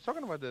 I was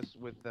talking about this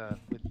with our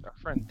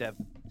friend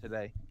Devin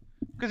today,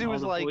 because he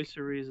was the like voice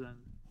of reason.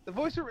 the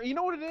voice of. You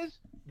know what it is,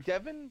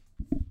 Devin.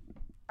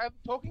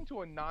 Talking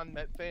to a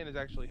non-Met fan is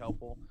actually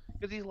helpful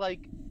because he's like,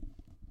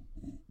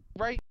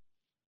 right?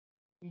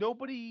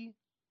 Nobody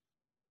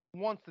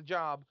wants the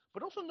job,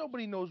 but also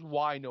nobody knows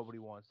why nobody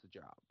wants the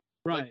job.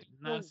 Right.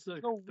 Like, That's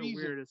no the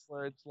reason weirdest.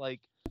 where it's like,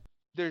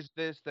 there's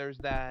this, there's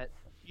that.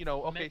 You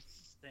know, okay,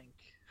 Mets stink.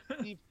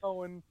 Steve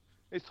Cohen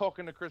is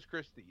talking to Chris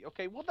Christie.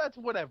 Okay, well that's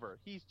whatever.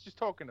 He's just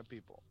talking to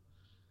people.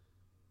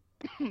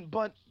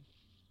 But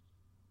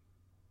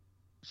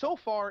so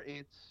far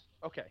it's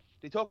okay.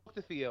 They talked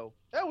to Theo.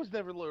 That was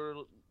never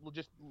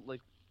just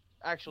like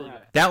actually. Right.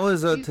 Good. That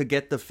was to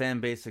get the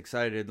fan base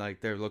excited, like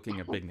they're looking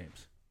at big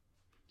names.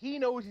 He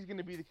knows he's going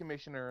to be the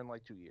commissioner in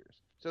like 2 years,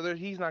 so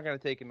he's not going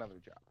to take another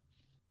job.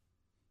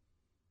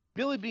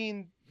 Billy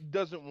Beane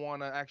doesn't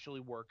want to actually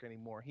work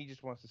anymore. He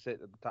just wants to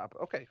sit at the top.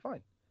 Okay,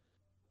 fine.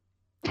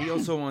 He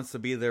also wants to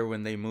be there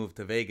when they move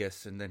to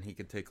Vegas, and then he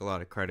could take a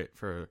lot of credit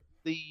for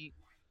The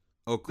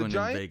Oakland and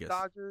Giants, Vegas.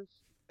 Dodgers,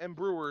 and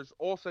Brewers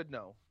all said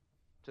no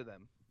to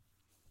them.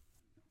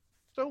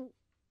 So,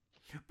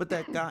 But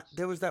that guy,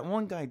 there was that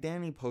one guy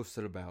Danny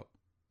posted about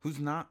who's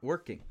not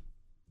working.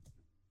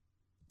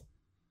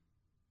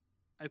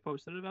 I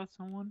posted about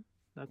someone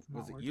that's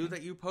not Was it working. you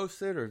that you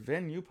posted, or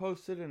Vin you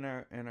posted in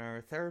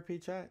our therapy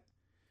chat?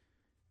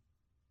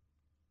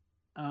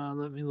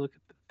 Let me look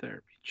at the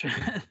therapy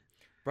chat.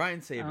 Brian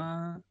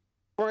Saban.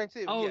 Brian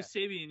Saban, Oh, yeah.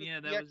 Sabian, yeah,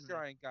 the that was me.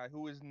 ex-Giant guy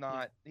who is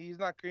not. He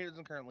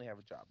doesn't currently have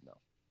a job. No.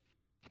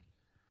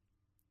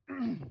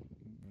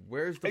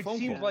 Where's the It phone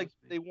seems call? like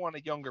they want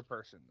a younger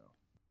person though.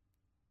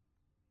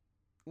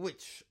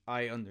 Which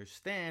I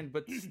understand,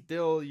 but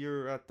still,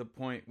 you're at the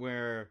point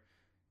where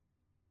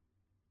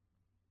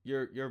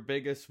your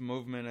biggest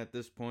movement at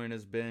this point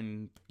has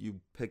been you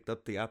picked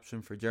up the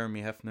option for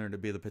Jeremy Hefner to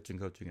be the pitching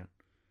coach again.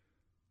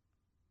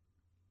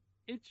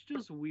 It's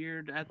just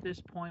weird at this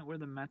point where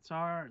the Mets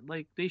are.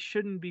 Like, they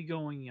shouldn't be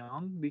going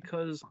young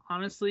because,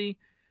 honestly,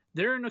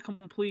 they're in a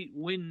complete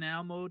win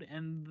now mode,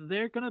 and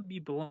they're going to be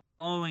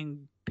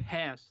blowing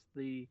past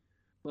the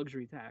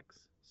luxury tax.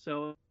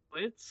 So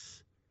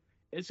it's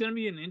going to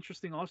be an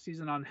interesting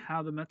offseason on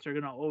how the Mets are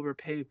going to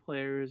overpay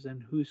players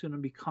and who's going to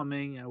be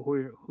coming and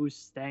who's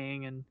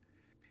staying. And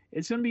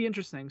it's going to be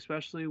interesting,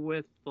 especially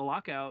with the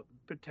lockout,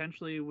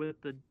 potentially with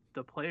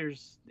the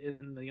players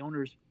and the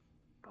owners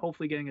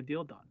hopefully getting a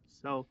deal done.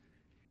 So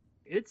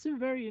it's a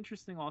very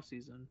interesting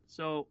offseason.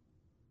 So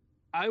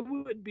I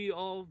would be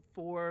all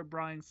for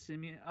Brian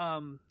Simeon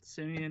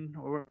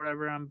or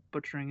whatever. I'm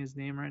butchering his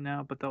name right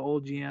now, but the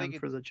old GM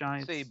for the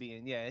Giants.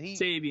 Sabian, yeah.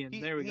 Sabian,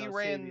 there we go. He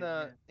ran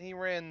Sabian, he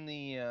ran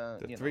the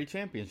The three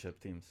championship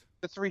teams.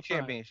 the 3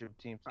 championship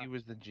teams. He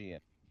was the GM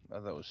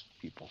of those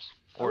people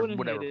I or wouldn't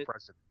whatever hate it.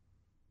 president.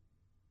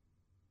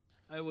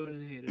 I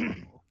wouldn't hate it at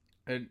all.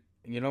 And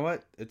you know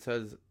what? It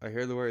says, I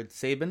hear the word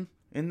Saban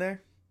in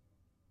there.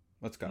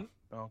 Let's go.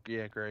 Oh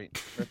yeah, great.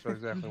 That's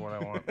exactly what I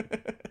want.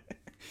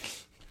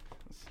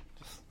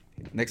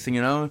 Next thing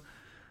you know,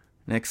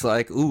 next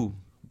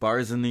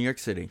bars in New York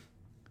City.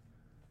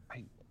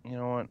 You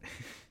know what?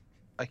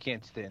 I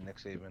can't stand Nick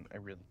Saban. I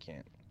really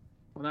can't.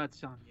 Well,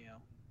 that's on you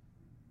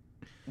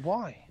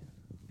Why?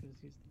 because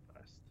he's the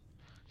best.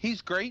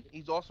 He's great.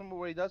 He's awesome at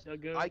what he does. So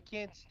good. I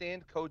can't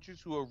stand coaches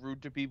who are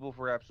rude to people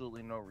for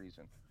absolutely no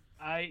reason.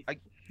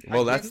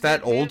 Well, that's can't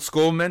that stand him. old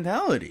school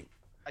mentality.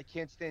 I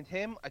can't stand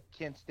him. I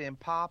can't stand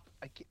Pop.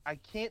 I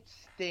can't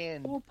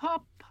stand. Well,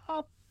 Pop's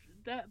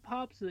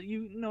Pop's a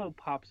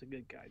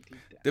good guy deep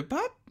down. Did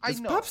Pop? I Is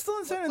know, Pop still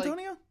in but, San like,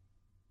 Antonio?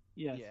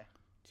 Yes. Yeah,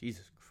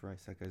 Jesus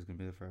Christ, that guy's gonna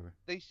be there forever.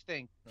 they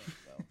stink though,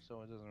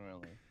 so it doesn't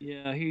really.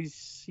 Yeah,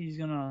 he's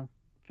gonna.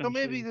 So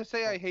maybe eventually- to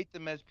say I hate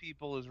them as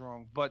people is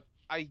wrong, but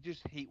I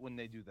just hate when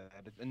they do that.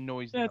 It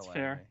annoys the That's hell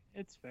fair.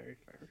 It's very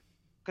fair.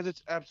 Because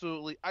it's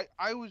absolutely.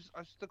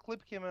 The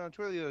clip came out on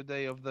Twitter the other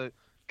day of the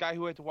guy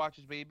who had to watch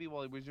his baby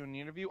while he was doing the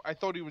interview. I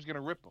thought he was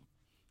gonna rip him,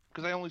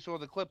 because I only saw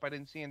the clip. I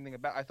didn't see anything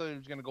about. I thought he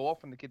was gonna go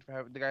off on the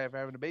guy for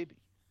having a baby.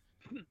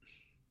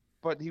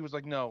 But he was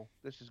like, "No,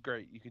 this is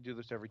great. You could do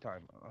this every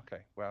time."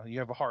 Okay, well, you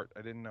have a heart.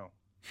 I didn't know.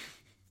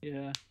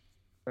 Yeah.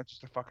 That's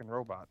just a fucking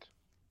robot.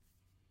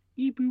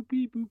 Beep boop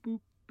beep boop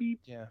boop beep.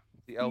 Yeah,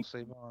 the El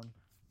Saban.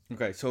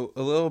 Okay, so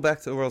a little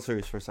back to the World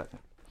Series for a second.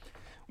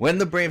 When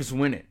the Braves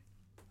win it,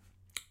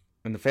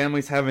 when the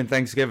family's having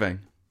Thanksgiving,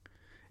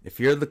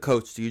 if you're the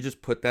coach, do you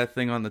just put that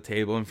thing on the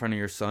table in front of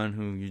your son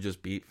who you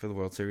just beat for the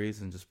World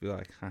Series and just be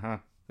like, haha,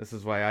 this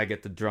is why I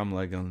get the drum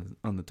leg on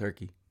the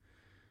turkey?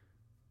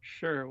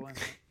 Sure. Why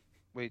not?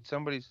 Wait,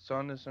 somebody's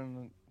son is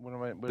in. What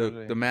am I? What are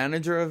they? The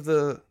manager of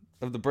the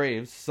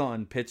Braves'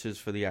 son pitches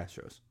for the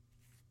Astros.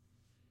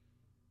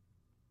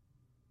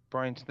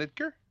 Brian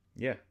Snitker?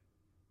 Yeah,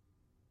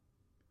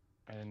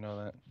 I didn't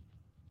know that.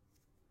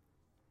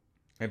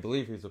 I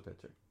believe he's a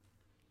pitcher.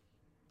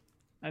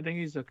 I think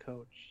he's a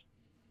coach.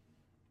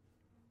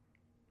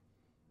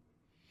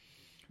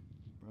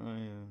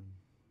 Brian.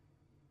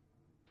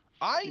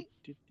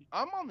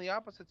 I'm on the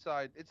opposite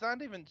side. It's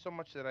not even so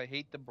much that I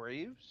hate the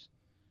Braves.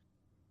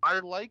 I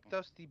like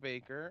Dusty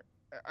Baker.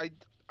 I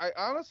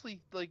honestly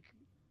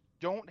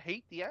don't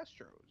hate the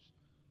Astros.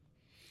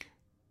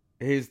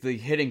 He's the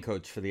hitting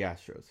coach for the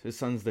Astros. His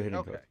son's the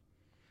hitting coach.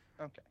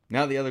 Okay.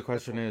 Now the other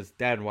question is,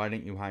 Dad, why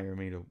didn't you hire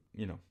me to,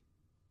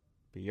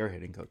 be your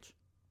hitting coach?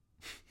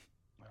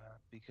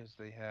 Because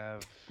they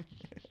have,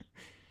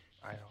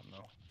 I don't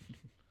know.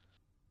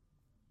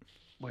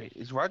 Wait,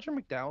 is Roger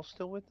McDowell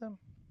still with them?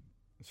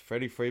 Is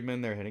Freddie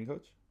Freeman their hitting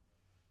coach?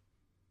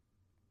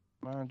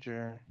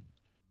 Roger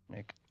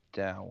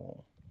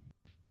McDowell.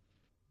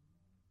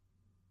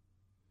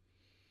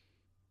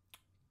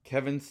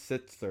 Kevin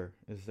Sitzer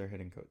is their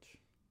hitting coach.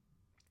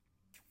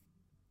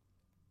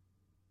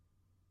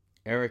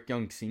 Eric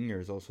Young Sr.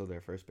 is also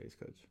their first base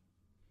coach.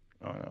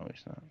 Oh, no,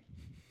 he's not.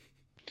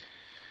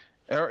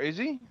 Is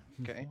he?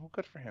 Okay, well,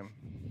 good for him.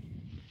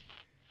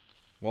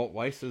 Walt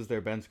Weiss is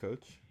their bench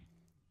coach.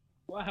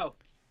 Wow,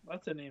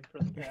 that's a name for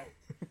the cat.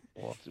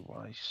 Walter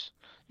Weiss.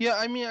 Yeah,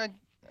 I mean,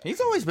 He's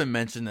always been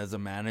mentioned as a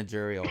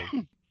managerial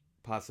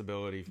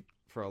possibility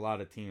for a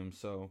lot of teams,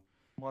 so...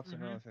 Well, that's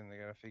another thing they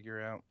gotta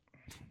figure out.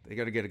 They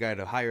gotta get a guy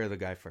to hire the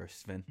guy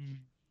first, Vin.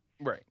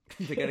 Right.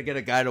 They gotta get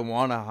a guy to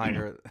want to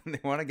hire... They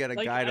want to get a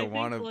guy to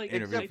want to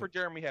interview. Except for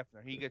Jeremy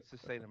Hefner. He gets to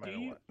say no matter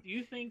what. Do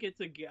you think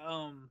it's a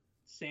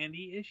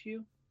Sandy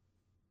issue?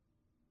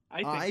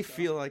 I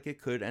feel like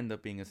it could end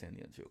up being a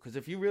Sandy issue. Because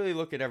if you really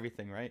look at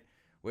everything, right?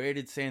 Where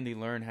did Sandy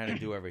learn how to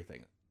do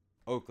everything?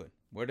 Oakland.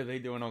 What do they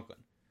do in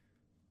Oakland?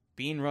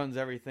 Bean runs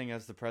everything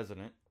as the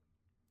president.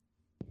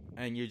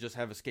 And you just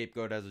have a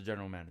scapegoat as a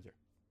general manager.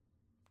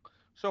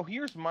 So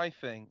here's my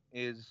thing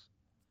is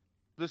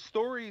the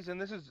stories, and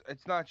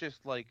it's not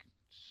just like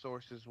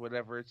sources,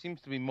 whatever. It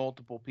seems to be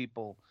multiple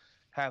people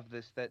have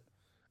this, that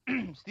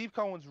Steve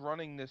Cohen's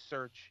running this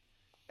search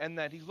and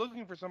that he's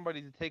looking for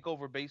somebody to take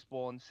over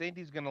baseball, and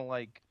Sandy's going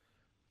to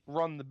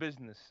run the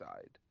business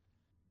side.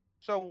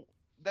 So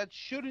that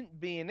shouldn't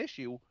be an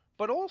issue,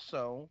 but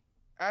also,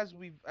 as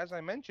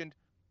I mentioned,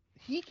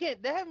 they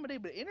haven't been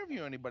able to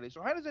interview anybody.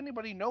 So how does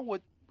anybody know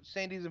what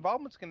Sandy's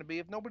involvement's going to be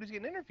if nobody's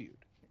getting interviewed?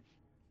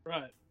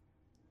 Right.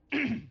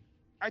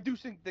 I do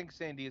think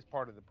Sandy is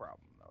part of the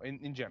problem, though,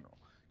 in general.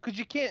 Because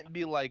you can't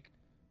be like,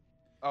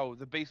 oh,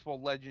 the baseball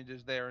legend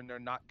is there and they're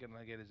not going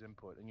to get his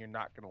input and you're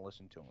not going to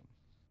listen to him.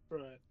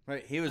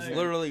 Right. He was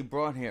literally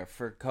brought here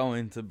for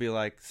Cohen to be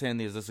like,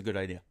 Sandy, is this a good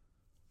idea?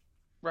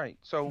 Right.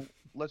 So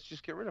let's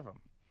just get rid of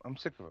him. I'm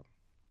sick of him.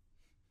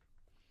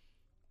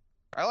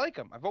 I like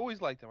him. I've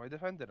always liked him. I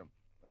defended him.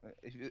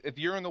 If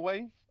you're in the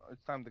way,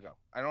 it's time to go.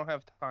 I don't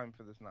have time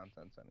for this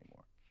nonsense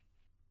anymore.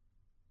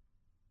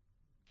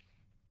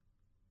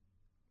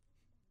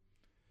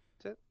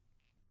 That's it.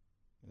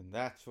 And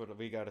that's what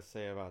we got to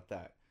say about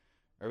that.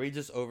 Are we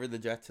just over the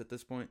Jets at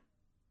this point?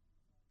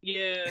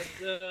 Yeah,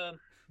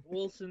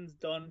 Wilson's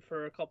done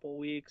for a couple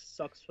weeks.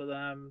 Sucks for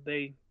them.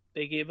 They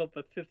gave up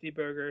a 50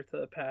 burger to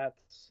the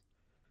Pats.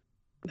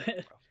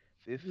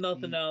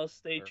 Nothing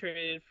else. They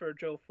traded for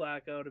Joe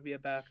Flacco to be a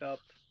backup.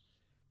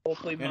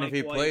 Hopefully, and if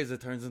he plays,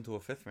 it turns into a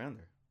fifth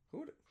rounder.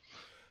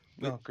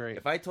 Oh, great!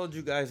 If I told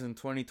you guys in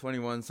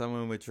 2021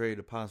 someone would trade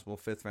a possible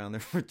fifth rounder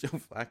for Joe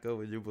Flacco,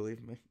 would you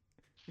believe me?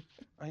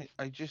 I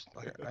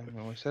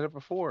said it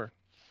before.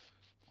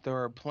 There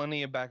are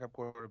plenty of backup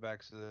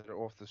quarterbacks that are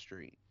off the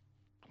street.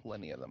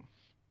 Plenty of them.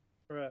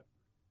 Right.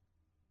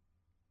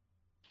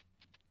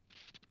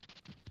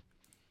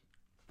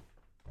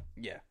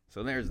 Yeah.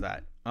 So there's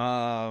that.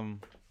 The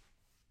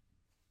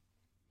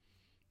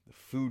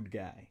food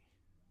guy.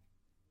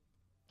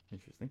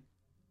 Interesting.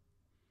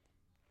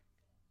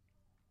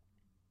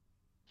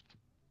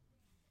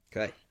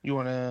 Okay. You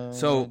want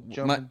to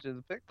jump into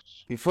the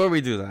picks? Before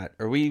we do that,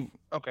 are we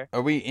okay?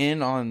 Are we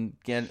in on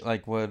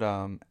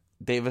what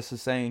Davis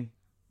is saying?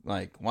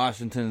 Like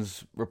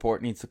Washington's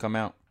report needs to come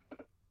out.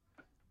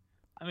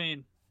 I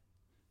mean,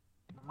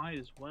 might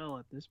as well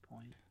at this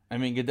point. I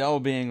mean, Goodell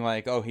being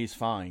like, "Oh, he's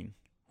fine,"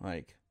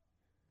 like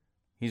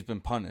he's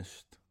been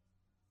punished.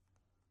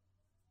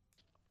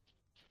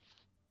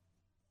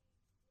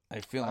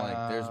 I feel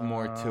like there's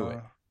more to it.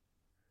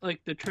 Like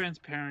the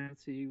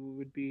transparency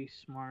would be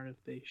smart if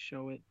they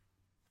show it.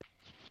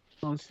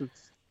 But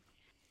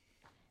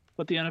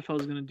the NFL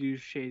is going to do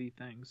shady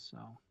things, so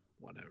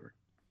whatever.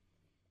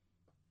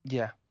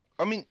 Yeah,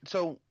 I mean,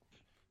 so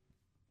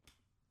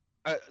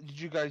did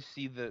you guys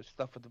see the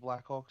stuff with the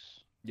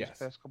Blackhawks? Yes. These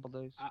past couple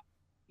days.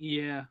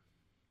 Yeah.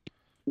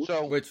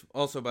 So, which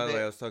also, by the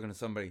way, I was talking to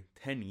somebody.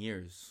 10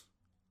 years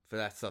for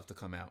that stuff to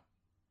come out.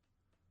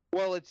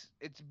 Well, it's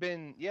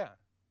been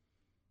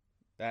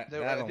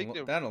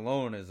That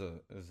alone is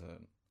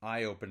an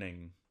eye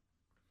opening.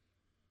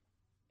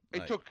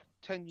 It took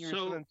 10 years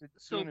for them to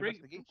do an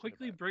investigation.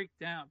 Quickly break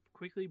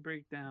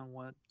down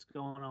what's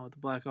going on with the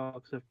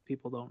Blackhawks if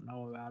people don't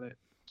know about it.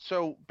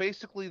 So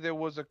basically, there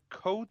was a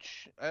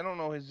coach. I don't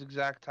know his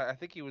exact title. I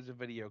think he was a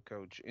video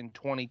coach in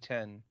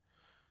 2010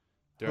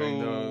 during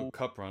the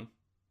Cup run.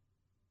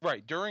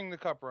 Right, during the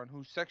Cup run,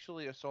 who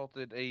sexually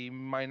assaulted a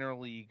minor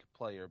league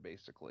player,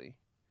 basically.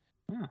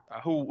 Hmm.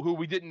 Who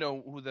we didn't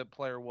know who the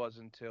player was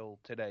until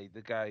today.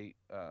 The guy,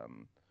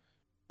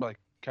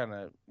 kind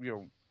of,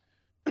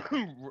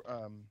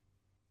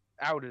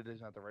 outed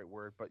is not the right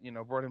word, but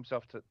brought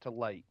himself to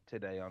light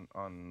today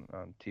on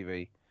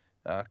TV.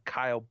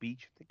 Kyle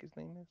Beach, I think his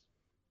name is.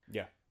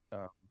 Yeah.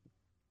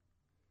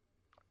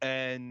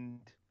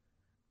 And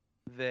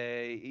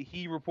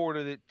he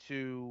reported it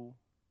to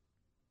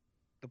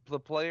the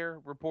player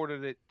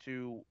reported it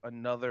to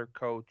another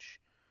coach,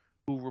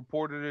 who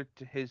reported it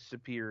to his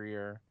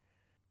superior,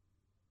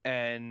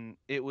 and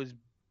it was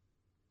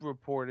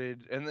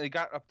reported, and they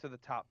got up to the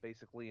top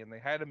basically, and they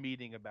had a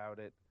meeting about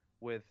it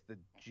with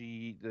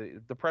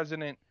the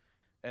president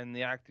and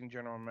the acting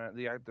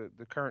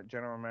the current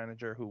general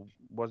manager, who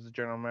was the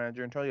general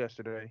manager until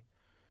yesterday,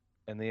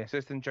 and the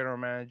assistant general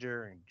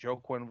manager, and Joe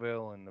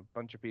Quenneville, and a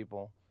bunch of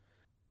people,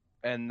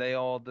 and they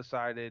all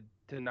decided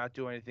to not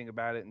do anything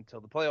about it until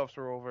the playoffs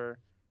were over.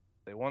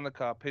 They won the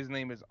cup. His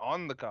name is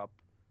on the cup,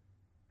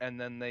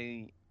 and then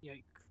they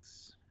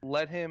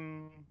let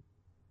him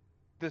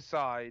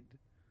decide.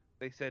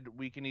 They said,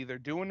 we can either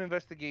do an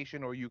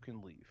investigation or you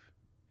can leave.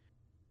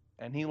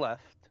 And he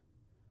left.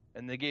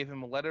 And they gave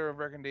him a letter of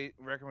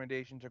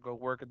recommendation to go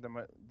work at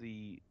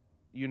the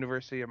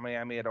University of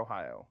Miami at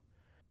Ohio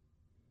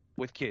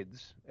with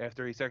kids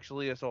after he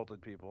sexually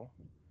assaulted people.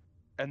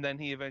 And then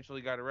he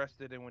eventually got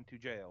arrested and went to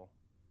jail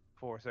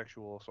for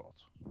sexual assault.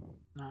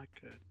 Not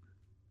good.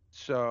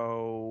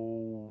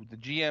 So the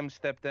GM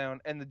stepped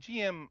down, and the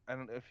GM, I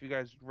don't know if you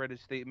guys read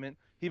his statement,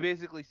 he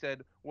basically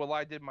said, well,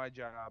 I did my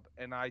job,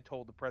 and I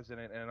told the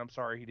president, and I'm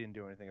sorry he didn't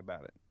do anything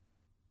about it.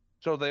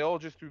 So they all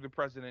just threw the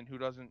president,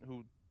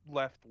 who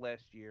left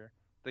last year,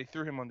 they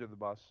threw him under the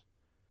bus.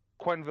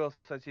 Quenneville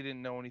says he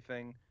didn't know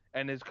anything,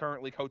 and is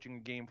currently coaching a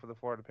game for the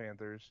Florida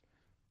Panthers.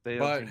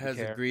 But has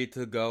agreed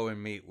to go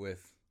and meet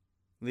with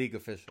league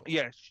officials.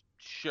 Yes,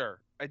 sure.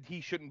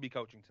 He shouldn't be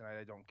coaching tonight.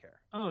 I don't care.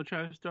 Oh,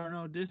 Travis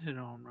d'Arnaud did hit a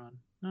home run.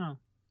 No,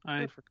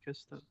 I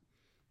guess that.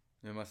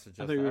 It must have I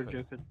just thought you were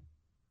happened. joking.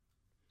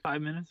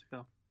 5 minutes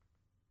ago.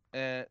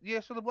 Yeah,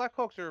 so the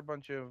Blackhawks are a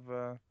bunch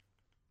of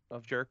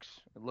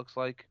jerks, it looks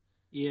like.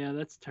 Yeah,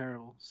 that's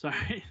terrible.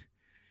 Sorry.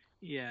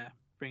 Yeah,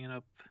 bringing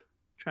up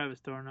Travis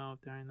d'Arnaud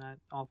during that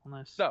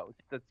awfulness. No,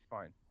 that's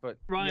fine. But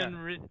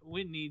Ryan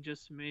Whitney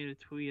just made a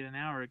tweet an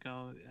hour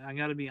ago. I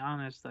got to be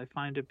honest, I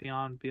find it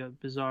beyond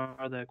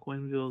bizarre that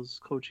Quenneville's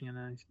coaching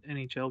an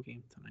NHL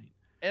game tonight.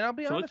 And I'll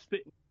be honest,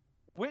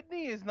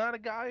 Whitney is not a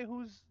guy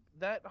who's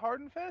that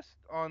hard and fast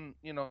on,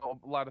 a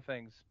lot of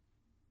things.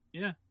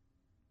 Yeah.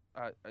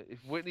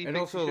 If Whitney and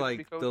thinks also, he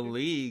be coaching, the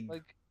league,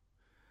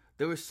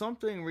 there was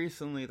something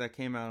recently that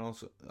came out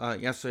also,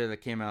 yesterday that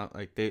came out,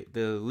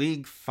 the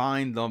league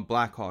fined the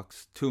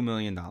Blackhawks $2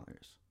 million.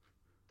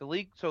 The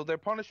league, so their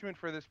punishment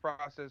for this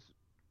process,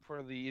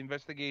 for the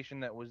investigation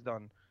that was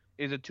done,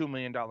 is a $2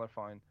 million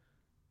fine.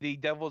 The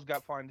Devils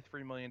got fined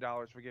 $3 million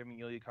for giving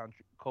Ilya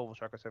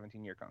Kovalchuk a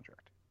 17-year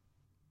contract.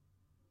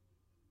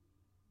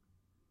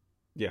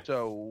 Yeah.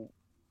 So,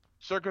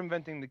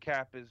 circumventing the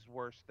cap is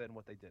worse than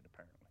what they did,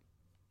 apparently.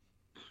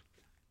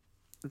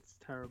 It's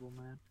terrible,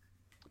 man.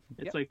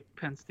 It's like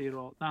Penn State,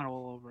 not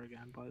all over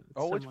again, but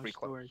it's pretty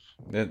close.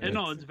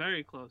 No, it's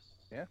very close.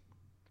 Yeah.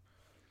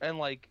 And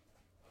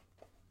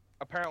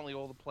apparently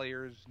all the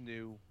players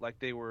knew,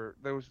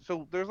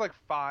 there's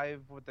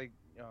 5 what they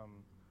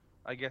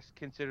I guess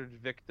considered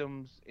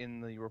victims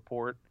in the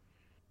report.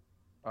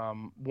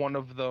 One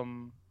of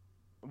them,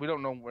 we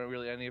don't know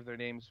really any of their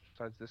names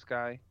besides this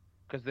guy,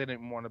 because they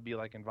didn't want to be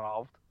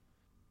involved.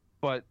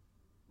 But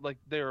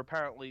they were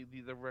apparently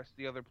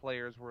the other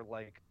players were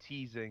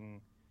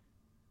teasing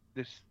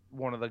this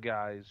one of the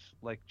guys,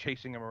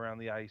 chasing him around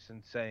the ice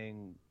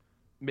and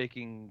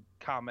making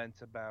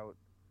comments about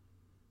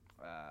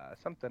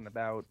something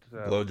about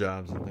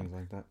blowjobs and things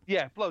like that.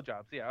 Yeah,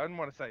 blowjobs. Yeah, I didn't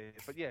want to say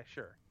it, but yeah,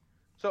 sure.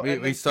 So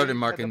we started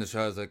marking the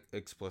show as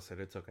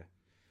explicit. It's okay.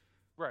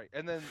 Right,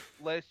 and then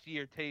last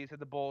year Taves had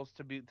the balls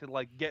to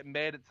get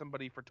mad at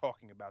somebody for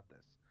talking about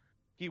this.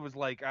 He was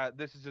like,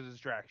 "This is a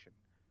distraction,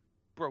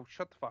 bro.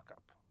 Shut the fuck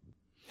up."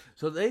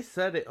 So they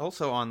said it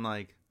also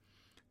on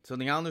so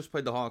the Islanders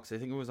played the Hawks. I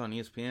think it was on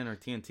ESPN or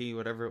TNT,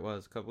 whatever it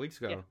was, a couple weeks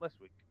ago. Yeah, last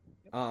week.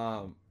 Yep.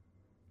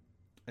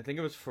 I think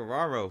it was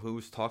Ferraro who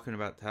was talking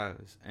about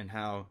Taz and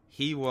how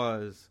he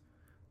was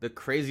the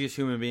craziest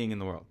human being in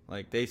the world.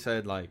 They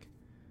said,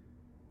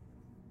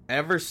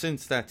 ever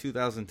since that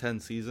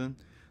 2010 season,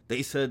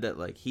 they said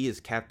that, he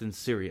is Captain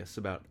Serious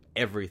about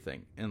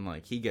everything. And,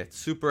 he gets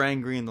super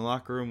angry in the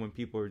locker room when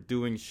people are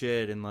doing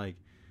shit. And,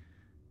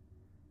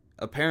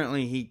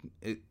 apparently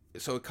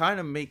so it kind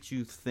of makes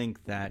you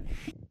think that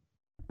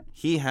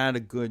he had a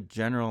good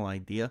general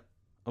idea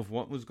of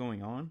what was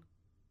going on.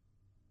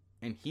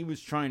 and he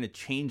was trying to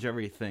change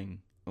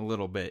everything a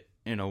little bit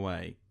in a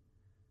way.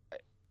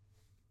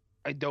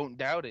 I don't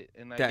doubt it,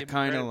 and I That give him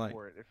kinda credit like-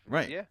 for it.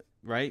 right. Yeah.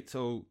 Right?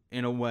 So,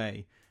 in a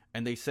way.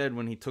 And they said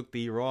when he took the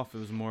year off, it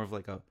was more of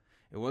like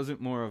it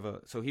wasn't more of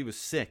a, so he was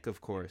sick,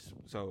 of course.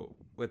 So,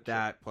 with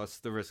that, plus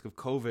the risk of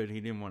COVID, he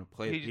didn't want to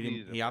play.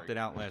 He opted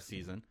out last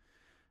season.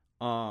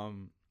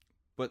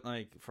 But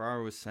like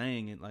Ferraro was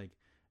saying,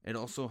 it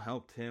also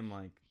helped him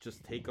like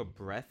just take a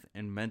breath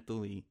and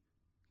mentally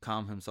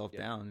calm himself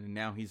down. And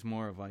now he's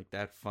more of like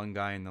that fun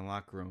guy in the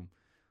locker room,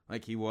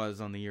 like he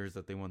was on the years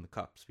that they won the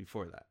cups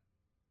before that.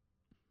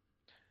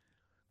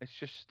 It's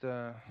just,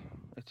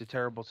 it's a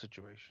terrible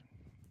situation.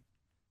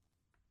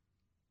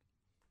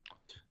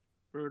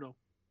 Brutal.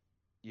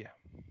 Yeah.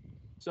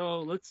 So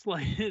let's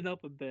lighten it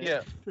up a bit.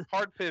 Yeah.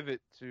 Hard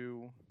pivot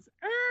to.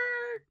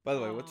 By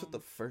the way, what's with the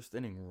first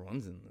inning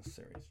runs in this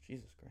series?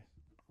 Jesus Christ.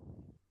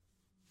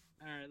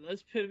 All right,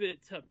 let's pivot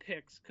to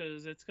picks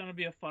because it's gonna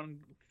be a fun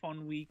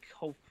week.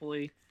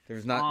 Hopefully,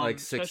 There's not like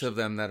 6 especially- of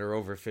them that are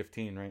over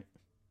 15, right?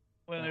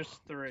 well, there's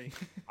 3.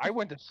 I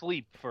went to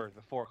sleep for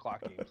the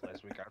 4:00 games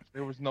last week.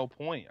 There was no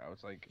point. I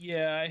was like,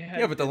 Yeah, I had.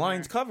 Yeah, but the dinner.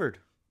 Lions covered.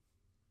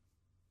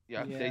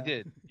 yeah, Yeah. they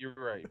did. You're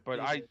right. But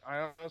They I did.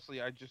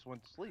 honestly, I just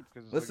went to sleep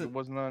because Listen, it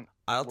was not.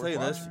 I'll tell you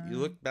this: you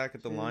look One, back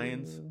at the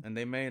Lions, two. and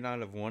they may not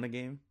have won a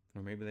game,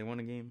 or maybe they won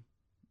a game.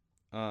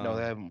 No,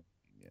 they haven't.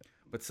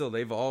 But still,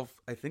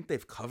 I think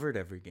they've covered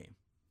every game.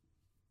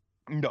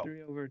 No,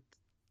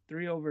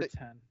 3 over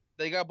 10.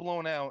 they got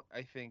blown out.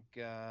 I think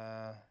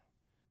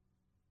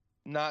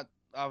not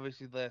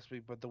obviously last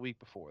week, but the week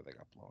before they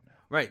got blown out.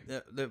 Right,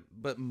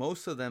 but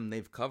most of them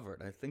they've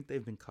covered. I think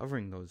they've been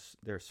covering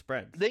their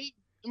spreads. They've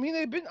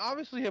been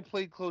obviously have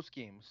played close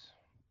games,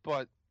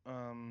 but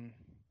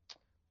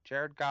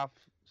Jared Goff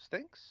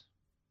stinks.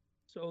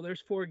 So there's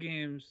 4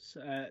 games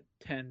at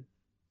 10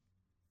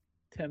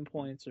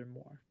 points or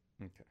more.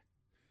 Okay.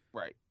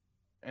 Right,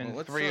 and Well,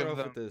 let's 3 start of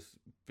off them. with this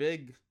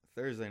big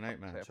Thursday night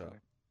What's matchup, happening?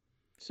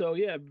 So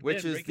yeah, which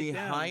Ben, is break it the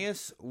down.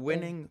 highest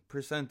winning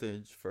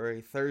percentage for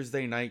a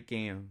Thursday night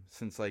game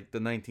since like the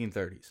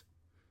 1930s.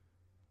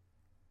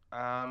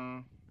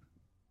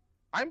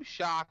 I'm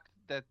shocked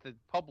that the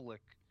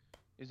public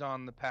is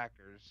on the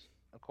Packers,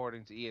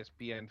 according to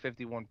ESPN,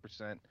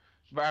 51%.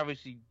 But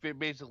obviously,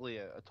 basically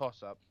a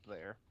toss-up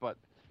there, but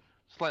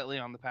slightly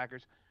on the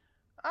Packers.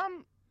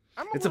 I'm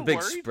It's a little big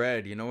worried.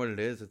 spread. You know what it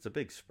is? It's a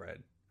big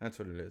spread. That's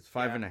what it is.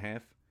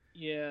 5.5.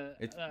 Yeah.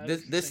 It's I was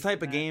this thinking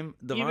type of that. game.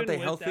 Even Devontae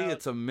healthy. without-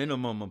 It's a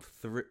minimum of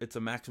 3. It's a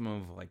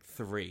maximum of like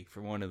 3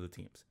 for one of the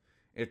teams.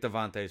 If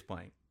Devontae's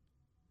playing,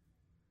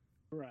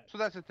 Right. So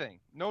that's the thing.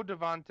 No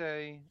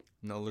Devontae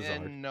no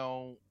Lazard. and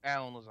no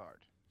Alan Lazard.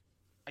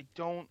 I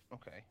don't.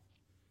 Okay.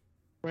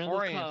 Randall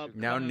Before I Cobb answer-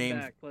 Now coming name-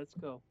 back. Let's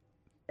go.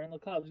 Randall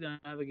Cobb's gonna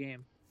have a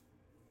game.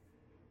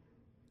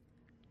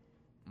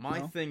 My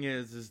No? thing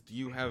is do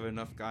you have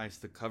enough guys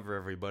to cover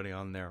everybody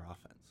on their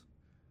offense?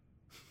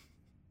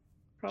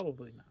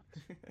 Probably not.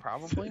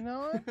 Probably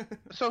not.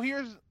 So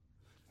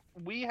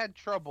we had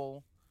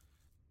trouble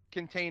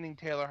containing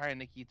Taylor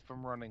Heineke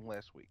from running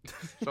last week.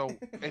 So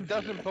it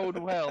doesn't bode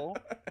well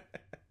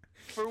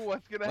for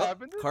what's going to Well,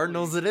 happen this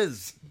Cardinals week. it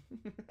is.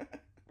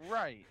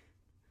 Right.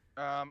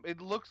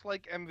 It looks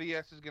like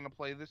MVS is going to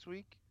play this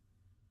week.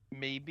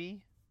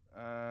 Maybe.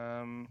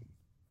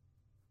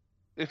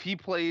 If he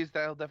plays,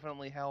 that'll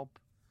definitely help.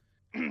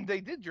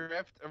 They did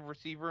draft a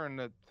receiver in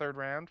the 3rd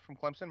round from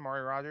Clemson,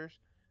 Mari Rogers.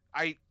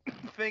 I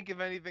think, if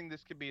anything,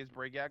 this could be his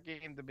breakout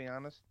game, to be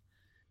honest.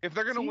 If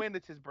they're going to See- win,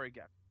 it's his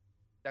breakout.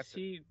 That's it.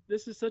 See,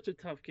 this is such a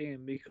tough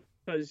game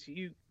because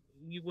you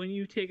when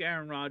you take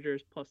Aaron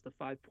Rodgers plus the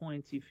 5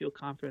 points, you feel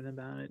confident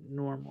about it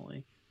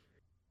normally.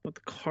 But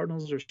the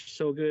Cardinals are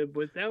so good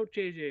without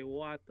J.J.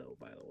 Watt, though.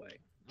 By the way,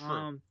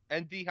 True.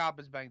 And D-Hop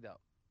is banged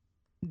up.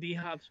 D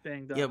Hop's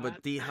banged up. Yeah,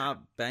 but D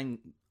Hop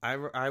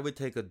I would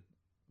take a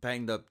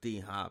banged up D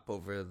Hop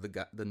over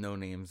the no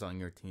names on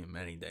your team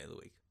any day of the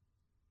week.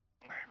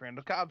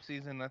 Randall Cobb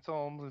season. That's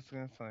all I'm just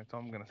gonna say. That's all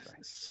I'm gonna say.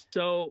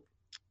 So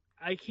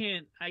I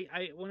can't.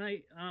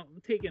 I'm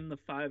taking the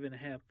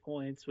 5.5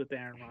 points with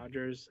Aaron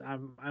Rodgers.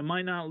 I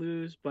might not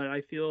lose, but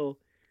I feel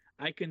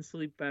I can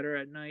sleep better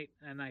at night,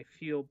 and I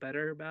feel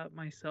better about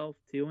myself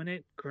doing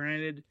it.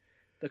 Granted,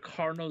 the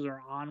Cardinals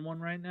are on one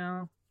right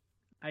now.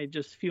 I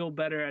just feel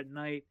better at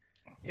night.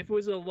 If it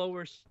was a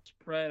lower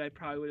spread, I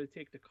probably would have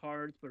taken the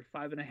Cards, but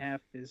 5.5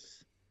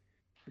 is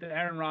the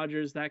Aaron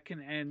Rodgers that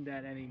can end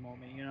at any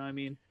moment. You know what I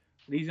mean?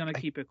 He's gonna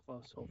keep it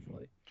close,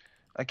 hopefully.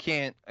 I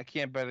can't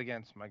bet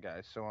against my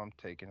guys, so I'm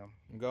taking them.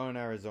 I'm going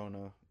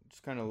Arizona.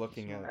 Just kind of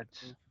looking at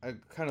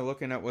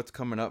That's- what's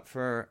coming up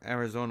for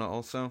Arizona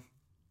also.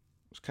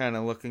 Just kind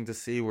of looking to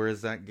see where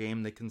is that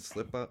game they can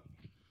slip up.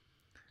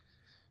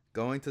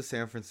 Going to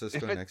San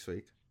Francisco next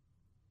week.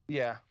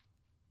 Yeah.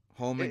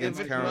 Home If against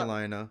it's not-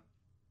 Carolina.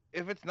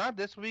 If it's not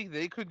this week,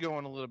 they could go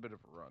on a little bit of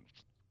a run.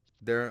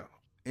 They're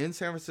in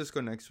San Francisco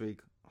next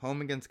week.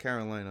 Home against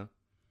Carolina.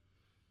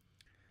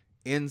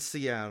 In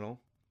Seattle.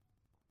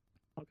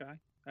 Okay,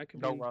 that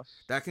could No be.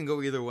 Russ. That can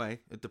go either way.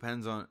 It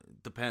depends.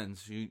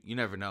 You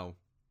never know.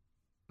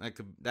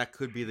 That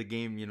could be the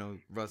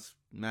game. Russ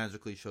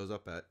magically shows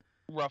up at.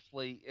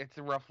 It's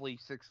roughly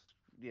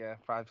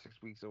 5-6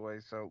 weeks away,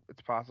 so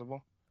it's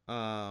possible.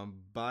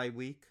 Bye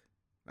week.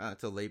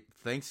 It's a late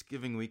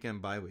Thanksgiving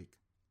weekend bye week.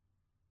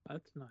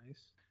 That's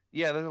nice.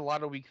 Yeah, there's a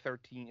lot of week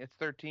 13. It's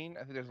 13.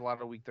 I think there's a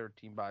lot of week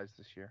 13 buys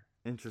this year.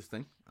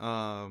 Interesting.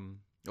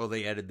 Well,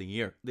 they added the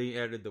year. They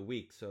added the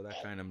week, so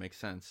that kind of makes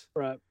sense.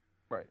 Right.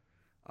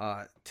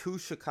 To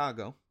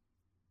Chicago.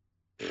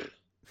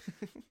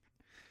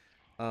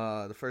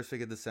 The first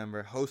week of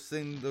December,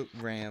 hosting the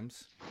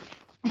Rams.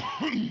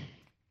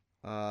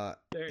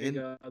 There you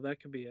go.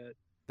 That could be it.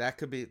 That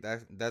could be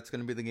that's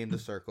going to be the game to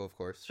circle, of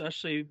course.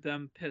 Especially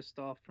them pissed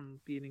off from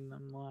beating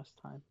them last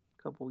time,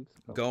 a couple weeks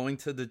ago. Going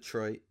to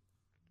Detroit,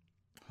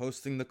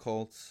 hosting the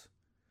Colts.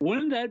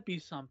 Wouldn't that be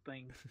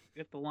something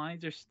if the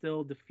Lions are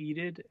still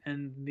defeated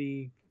and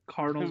the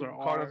Cardinals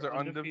are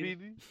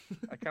undefeated?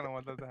 I kind of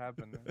want that to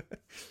happen.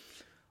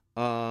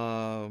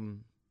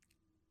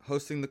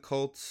 Hosting the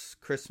Colts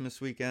Christmas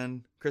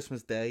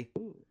Day.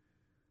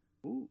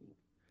 Ooh.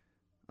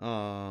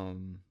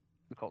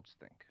 The Colts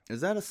stink.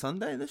 Is that a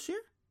Sunday this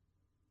year?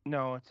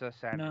 No, it's a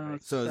Saturday. No,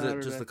 it's So Saturday.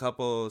 is it just a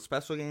couple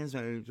special games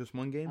or just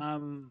one game?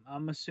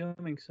 I'm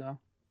assuming so.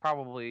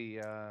 Probably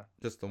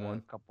just the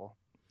one. Couple.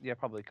 Yeah,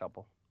 probably a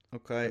couple.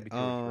 Okay. Maybe 2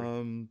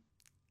 or 3.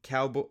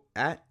 Cowboy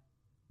at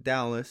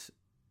Dallas,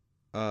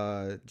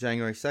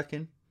 January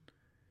 2nd.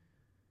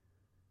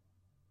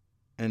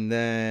 And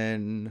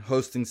then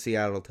hosting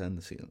Seattle to end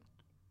the season.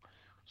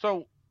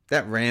 So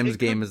that Rams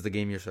game is the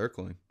game you're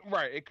circling.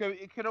 Right. It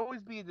could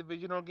always be a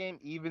divisional game,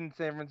 even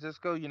San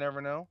Francisco. You never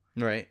know.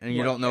 Right, and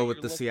you don't know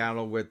with the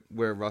Seattle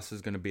where Russ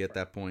is going to be at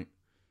that point.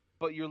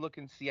 But you're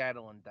looking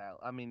Seattle and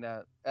Dallas. I mean,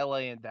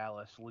 L.A. and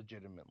Dallas,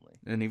 legitimately.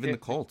 And even the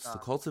Colts. The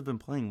Colts have been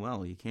playing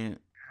well. You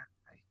can't.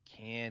 I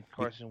can't.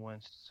 Carson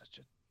Wentz is such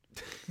a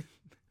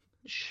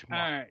schmuck.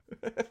 All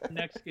right.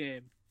 Next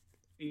game.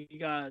 You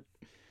got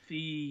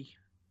the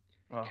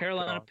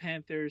Carolina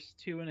Panthers,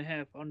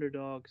 2.5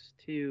 underdogs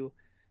to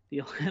the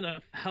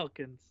Atlanta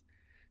Falcons.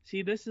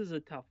 See, this is a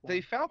tough one. They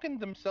falconed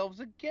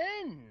themselves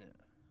again.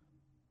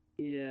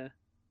 Yeah.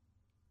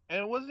 And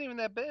it wasn't even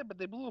that bad, but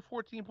they blew a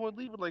 14-point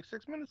lead with like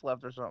 6 minutes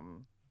left or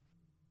something.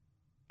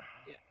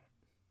 Yeah.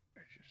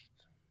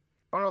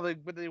 Oh no,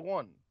 they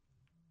won.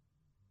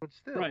 But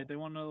still. Right, they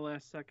won the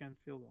last second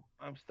field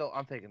goal.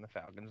 I'm taking the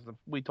Falcons.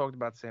 We talked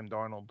about Sam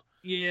Darnold.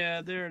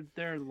 Yeah,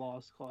 they're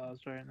lost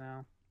cause right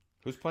now.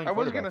 Who's playing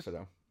quarterback for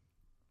them?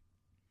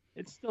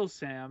 It's still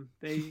Sam.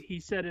 He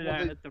said it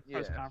at the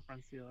press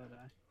conference the other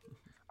day.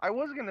 I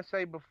was gonna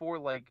say before,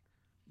 like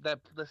that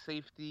the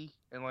safety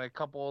and like a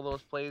couple of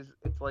those plays.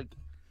 It's like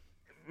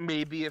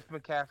maybe if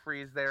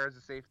McCaffrey is there as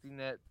a safety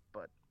net,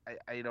 but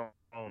I don't.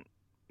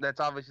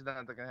 That's obviously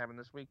not gonna happen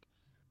this week.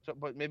 So,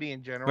 but maybe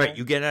in general. Right,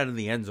 you get out of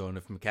the end zone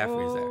if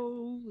McCaffrey's there.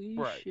 Holy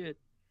shit!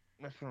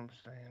 That's what I'm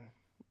saying.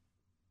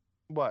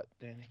 What,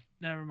 Danny?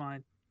 Never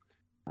mind.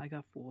 I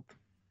got fooled.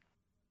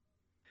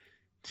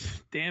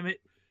 Damn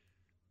it!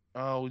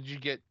 Oh, did you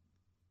get?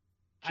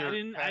 I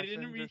didn't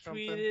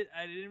retweet it.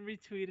 I didn't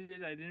retweet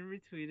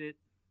it.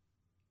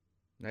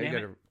 Now you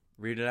gotta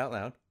read it out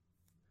loud.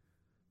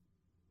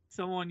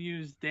 Someone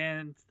used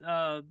they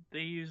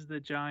used the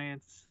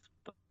Giants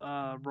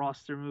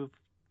roster move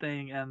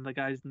thing and the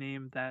guy's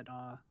name that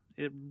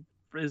it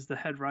is the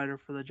head writer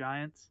for the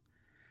Giants.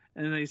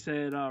 And they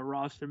said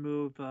roster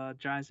move,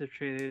 Giants have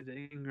traded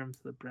Ingram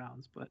to the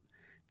Browns, but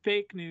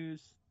fake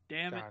news.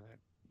 Damn it.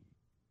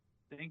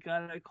 Thank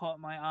God I caught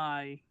my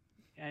eye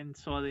and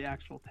saw the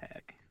actual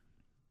tag.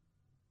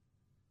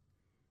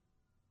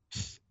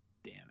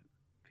 Damn it.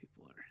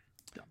 People are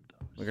dumb.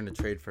 We're going to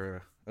trade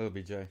for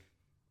OBJ.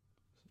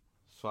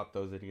 Swap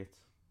those idiots.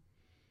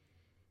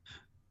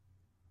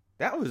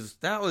 That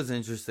was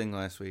interesting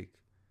last week.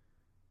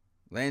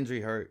 Landry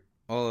hurt,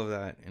 all of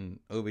that, and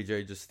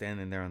OBJ just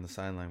standing there on the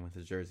sideline with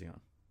his jersey on.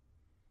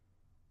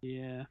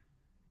 Yeah.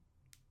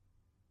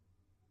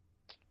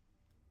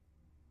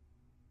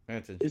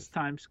 That's interesting. His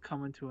time's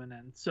coming to an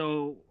end.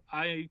 So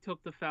I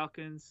took the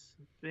Falcons.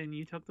 Then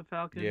you took the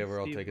Falcons? Yeah, we're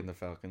all taking the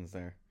Falcons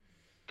there.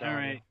 All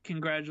right.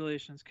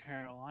 Congratulations,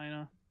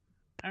 Carolina.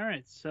 All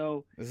right,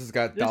 so... This has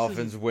got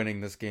Dolphins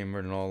winning this game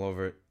written all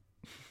over it.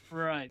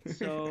 Right,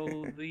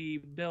 so the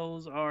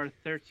Bills are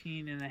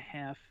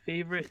 13.5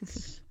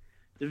 favorites.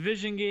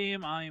 Division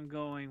game, I am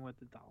going with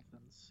the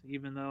Dolphins,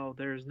 even though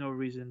there's no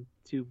reason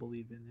to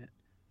believe in it.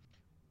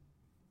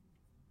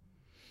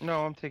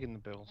 No, I'm taking the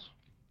Bills.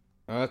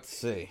 Let's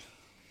see.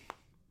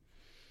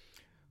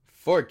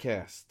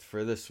 Forecast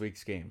for this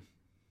week's game.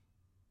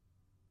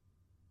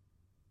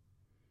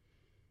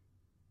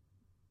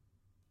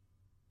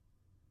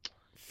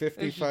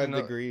 $55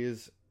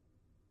 degrees,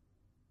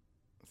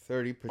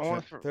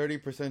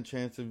 30%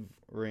 chance of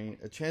rain.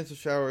 A chance of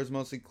showers,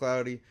 mostly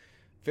cloudy.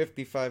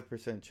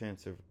 55%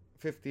 chance of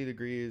 50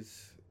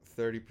 degrees,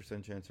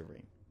 30% chance of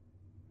rain.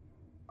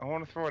 I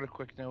want to throw out a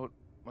quick note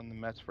on the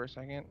Mets for a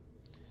second.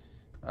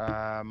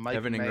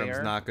 Evan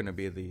Ingram's not going to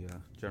be the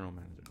general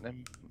manager.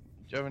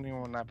 Joe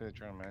Namath will not be the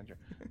general manager.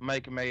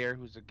 Mike Mayer,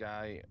 who's a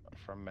guy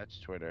from Mets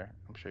Twitter,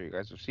 I'm sure you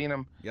guys have seen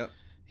him. Yep.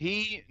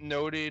 He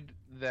noted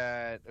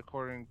that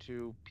according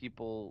to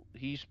people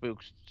he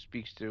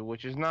speaks to,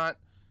 which is not,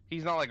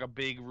 he's not like a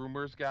big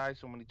rumors guy,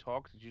 so when he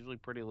talks, it's usually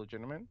pretty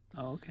legitimate.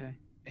 Oh, okay.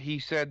 He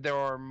said there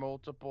are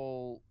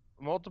multiple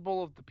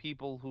of the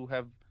people who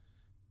have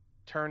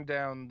turned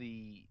down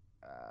the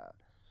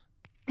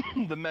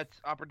the Mets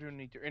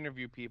opportunity to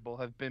interview people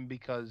have been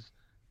because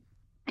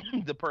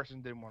the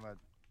person didn't want to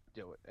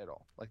do it at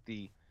all. Like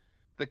the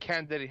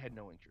candidate had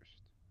no interest.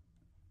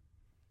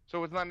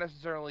 So it's not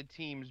necessarily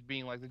teams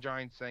being like the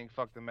Giants saying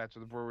fuck the Mets or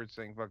the Brewers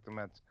saying fuck the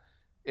Mets.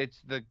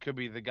 Could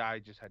be the guy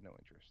just had no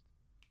interest.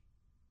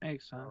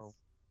 Makes sense.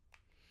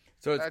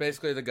 So it's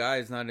basically the guy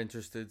is not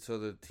interested, so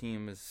the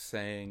team is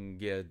saying,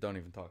 yeah, don't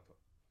even talk to him.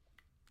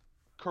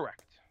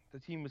 Correct. The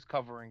team is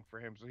covering for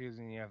him, so he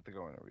doesn't even have to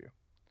go interview.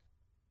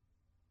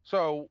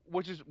 So,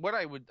 which is what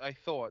I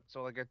thought.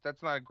 So, like,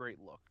 that's not a great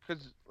look.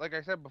 Because, like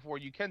I said before,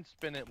 you can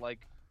spin it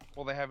like,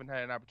 well, they haven't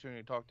had an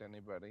opportunity to talk to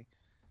anybody.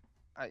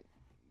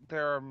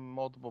 There are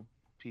multiple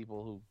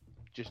people who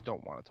just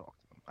don't want to talk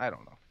to them. I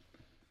don't know.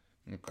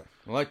 Okay.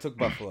 Well, I took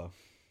Buffalo.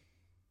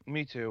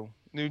 Me too.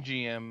 New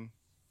GM,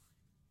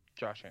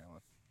 Josh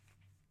Allen.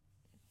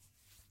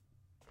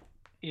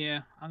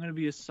 Yeah, I'm going to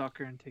be a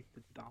sucker and take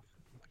the Dolphins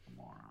like a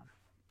moron.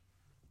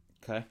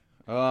 Okay.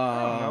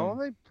 I don't know.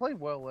 They played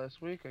well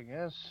last week, I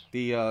guess.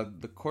 The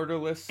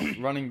quarterless,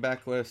 running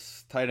back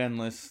list, tight end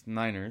list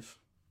Niners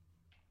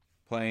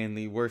playing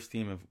the worst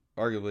team of,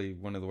 arguably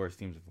one of the worst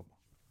teams of football.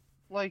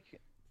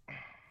 Like,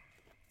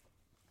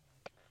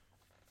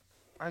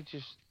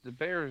 the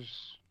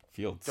Bears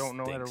don't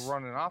know how to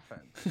run an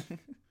offense.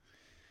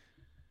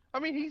 I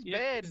mean, he's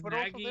bad, but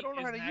also they don't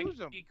know how to use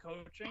him.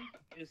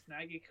 Is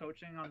Nagy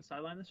coaching on the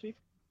sideline this week?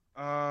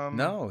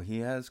 No, he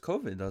has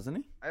COVID, doesn't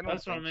he?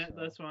 That's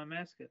what I'm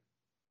asking.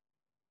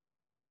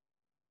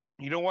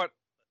 You know what?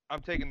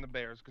 I'm taking the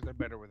Bears because they're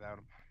better without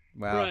him.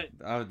 Wow, right.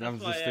 I was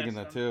just thinking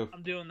that too.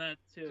 I'm doing that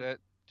too.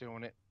 That's it.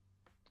 Doing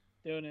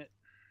it.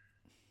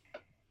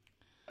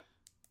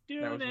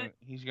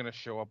 He's gonna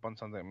show up on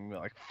something and be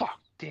like, "Fuck,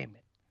 damn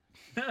it,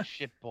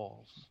 shit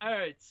balls." All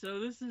right, so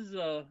this is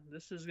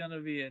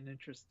gonna be an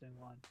interesting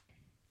one.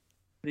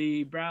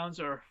 The Browns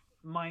are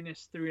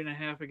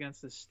 -3.5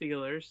 against the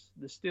Steelers.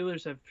 The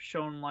Steelers have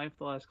shown life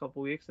the last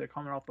couple weeks. They're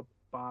coming off a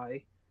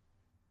bye.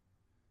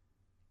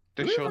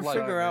 Did we ever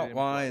figure out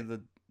why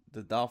the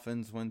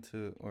Dolphins went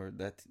to, or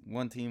that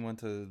one team went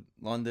to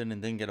London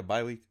and didn't get a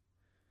bye week?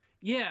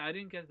 Yeah, I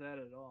didn't get that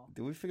at all.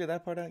 Did we figure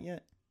that part out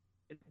yet?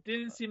 It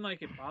didn't seem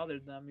like it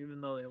bothered them, even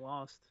though they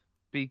lost.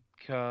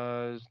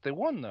 Because they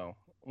won, though.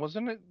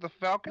 Wasn't it the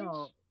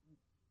Falcons?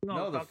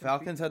 No, the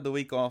Falcons had the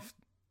week off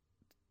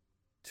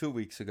 2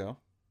 weeks ago.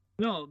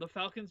 No, the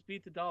Falcons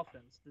beat the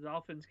Dolphins. The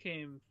Dolphins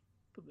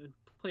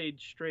played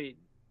straight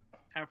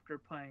after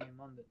playing in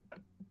London.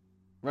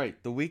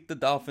 Right. The week the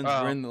Dolphins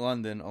were in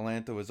London,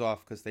 Atlanta was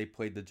off because they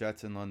played the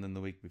Jets in London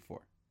the week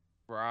before.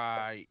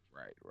 Right.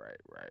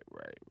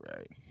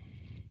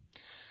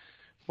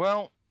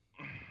 Well,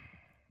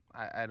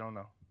 I don't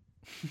know.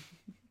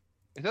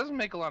 It doesn't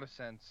make a lot of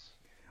sense.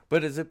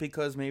 But is it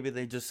because maybe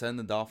they just send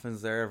the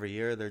Dolphins there every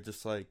year? They're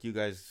just like, you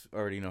guys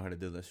already know how to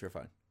do this. You're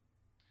fine.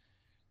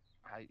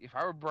 If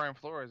I were Brian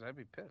Flores, I'd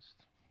be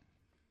pissed.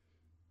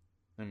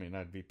 I mean,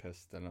 I'd be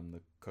pissed that I'm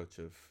the coach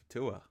of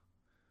Tua.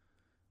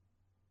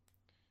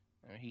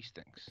 I mean, he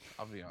stinks.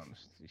 I'll be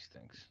honest. He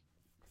stinks.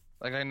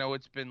 Like, I know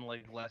it's been,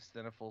 like, less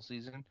than a full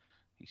season.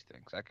 He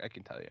stinks. I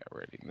can tell you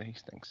already that he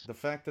stinks. The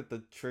fact that the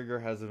trigger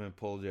hasn't been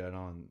pulled yet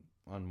on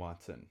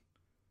Watson.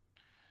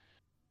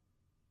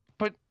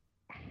 But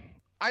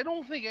I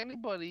don't think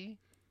anybody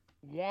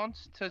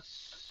wants to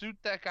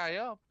suit that guy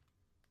up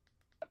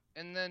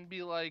and then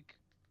be like,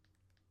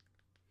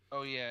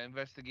 oh, yeah,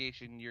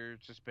 investigation, you're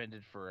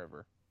suspended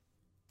forever.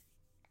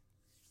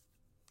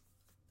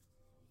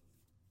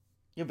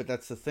 Yeah, but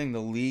that's the thing. The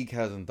league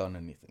hasn't done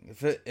anything.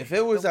 If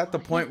it was at the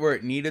point where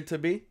it needed to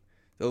be,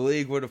 the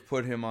league would have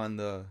put him on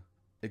the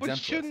exempt list. But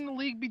shouldn't the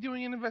league be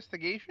doing an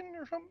investigation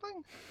or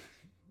something?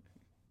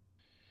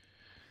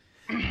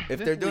 If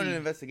they're doing an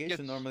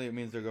investigation, normally it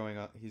means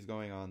he's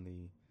going on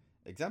the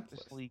exempt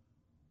list. This league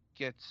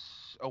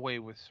gets away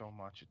with so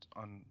much.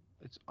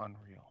 It's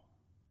unreal.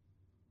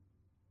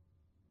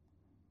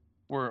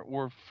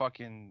 We're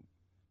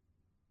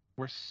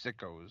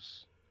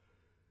sickos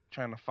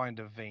trying to find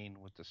a vein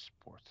with the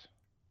sport.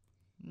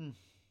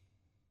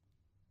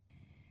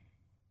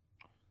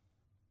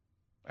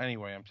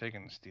 Anyway, I'm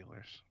taking the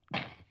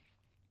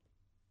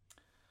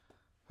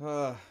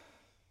Steelers.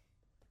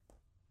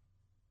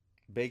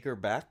 Baker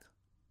back?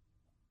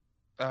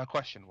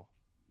 Questionable.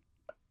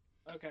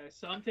 Okay,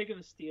 so I'm taking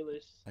the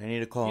Steelers. I need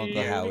to call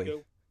Uncle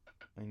Howie.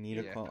 I need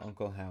to call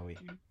Uncle Howie.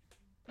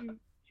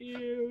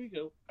 Here we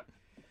go.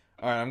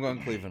 All right, I'm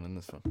going Cleveland in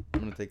this one.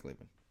 I'm going to take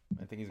Cleveland.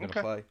 I think he's going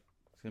to play.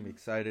 He's going to be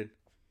excited.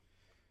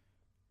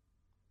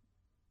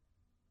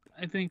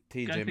 I think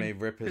TJ may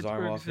rip his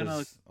arm off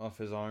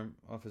his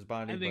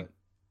body. I think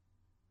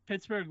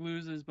Pittsburgh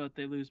loses, but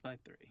they lose by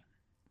 3.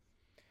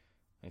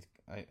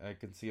 I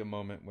can see a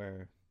moment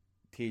where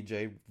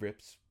TJ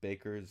rips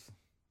Baker's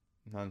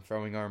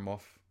non-throwing arm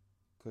off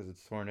because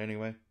it's torn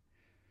anyway.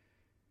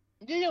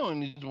 Yeah, you only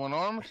need one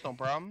arm. It's no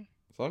problem.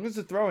 As long as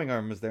the throwing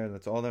arm is there,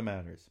 that's all that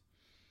matters.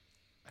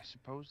 I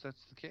suppose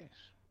that's the case.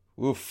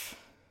 Oof.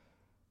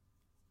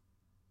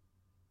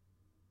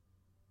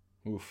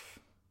 Oof.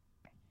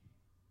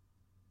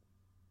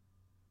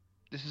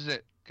 This is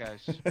it,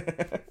 guys.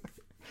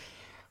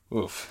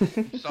 Oof.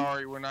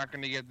 Sorry, we're not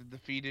going to get the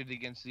defeated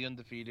against the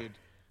undefeated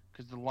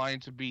because the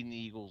Lions have beaten the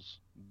Eagles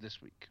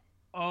this week.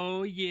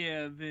 Oh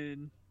yeah,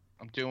 Vin.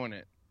 I'm doing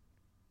it.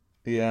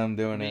 Yeah, I'm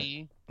doing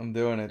Me, it. I'm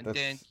doing it. and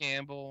Dan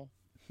Campbell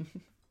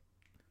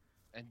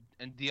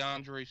and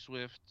DeAndre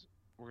Swift,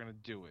 we're going to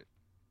do it.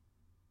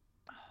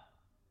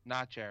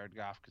 Not Jared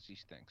Goff because he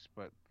stinks,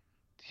 but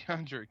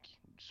DeAndre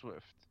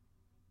Swift.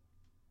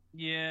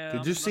 Yeah.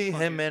 Did you see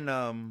fuck him it.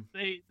 in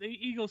The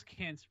Eagles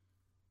can't.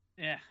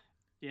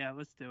 Yeah.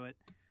 Let's do it.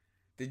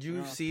 Did you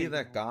I'll see take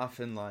that him. Goff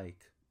and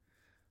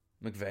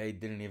McVay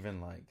didn't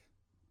even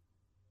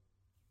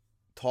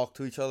talk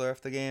to each other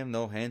after the game?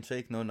 No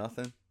handshake, no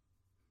nothing.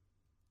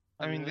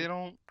 I mean, they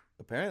don't.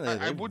 Apparently,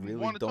 they I wouldn't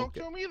really want to don't talk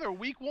get. to him either.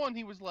 Week 1,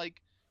 he was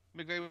like,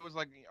 McVay was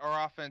like,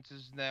 our offense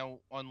is now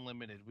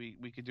unlimited. We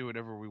could do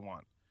whatever we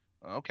want.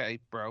 Okay,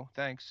 bro.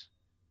 Thanks.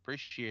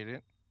 Appreciate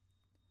it.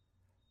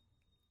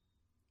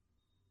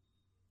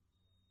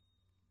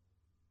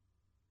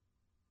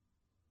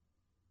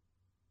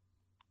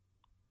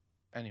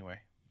 Anyway,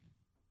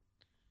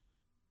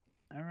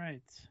 All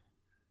right.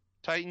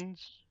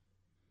 Titans,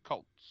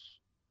 Colts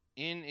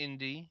in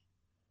Indy.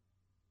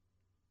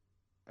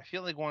 I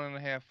feel like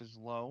 1.5 is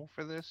low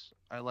for this.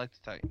 I like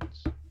the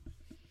Titans.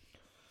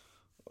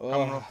 Coming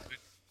Oh, off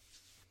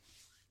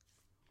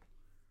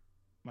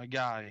my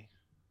guy,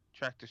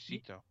 Tractor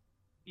Cito.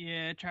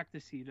 Yeah,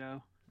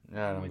 Tractacito.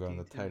 yeah, I'm I'm with going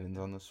you the too. Titans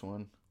on this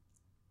one.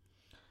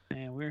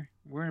 Man,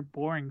 we're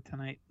boring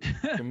tonight.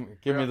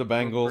 Give me the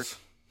Bengals.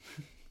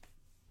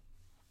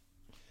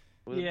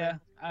 Yeah,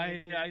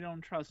 I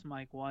don't trust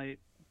Mike White.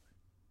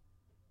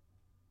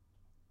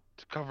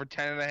 To cover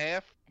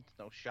 10.5?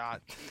 No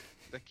shot.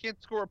 They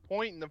can't score a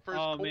point in the first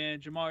Oh quarter. man,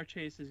 Jamar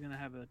Chase is gonna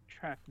have a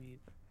track meet.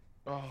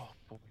 Oh,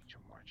 boy,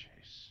 Jamar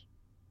Chase.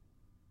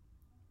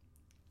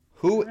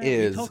 Who Alright, we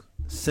is talk-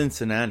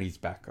 Cincinnati's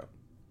backup?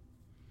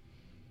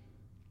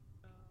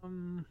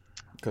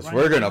 Because Ryan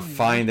we're gonna Finley,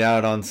 find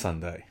out on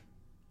Sunday.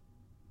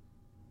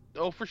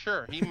 Oh, for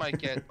sure. He might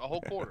get a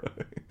whole quarter.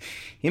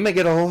 He may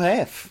get a whole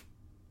half.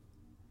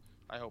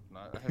 I hope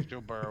not. I have Joe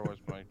Burrow as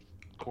my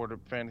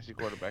fantasy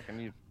quarterback. I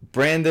need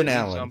Brandon need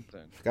Allen.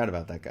 something. Forgot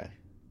about that guy.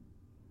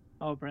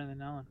 Oh,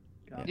 Brandon Allen.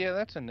 Got it. Yeah,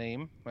 that's a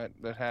name that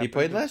happened.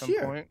 played at last some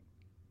year. Point.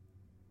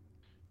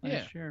 Yeah,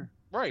 Yeah, sure.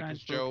 right. Because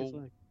Giants broke his Joe.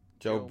 leg.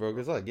 Joe Joe broke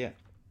his leg, yeah.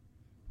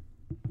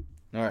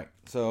 All right,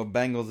 so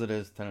Bengals it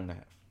is 10.5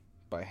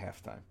 by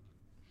halftime.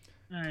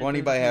 All right, 20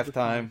 those by are the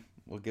fun. halftime.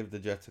 We'll give the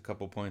Jets a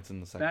couple points in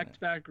the second.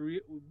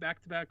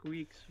 Back-to-back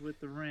weeks with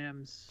the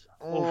Rams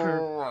over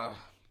Oh.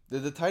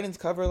 Did the Titans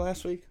cover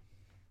last week?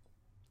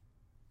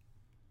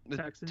 The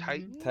Texans.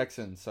 Titans?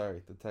 Texans,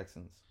 sorry, the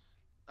Texans.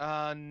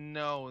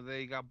 No,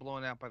 they got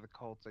blown out by the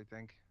Colts, I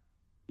think.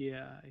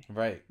 Yeah.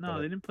 Right. No, but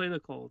they didn't play the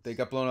Colts. they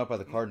got blown up by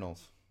the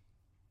Cardinals.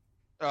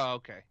 Oh,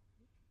 okay.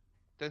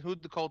 Then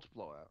who'd the Colts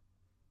blow out?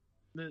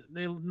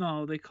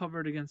 They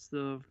covered against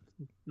the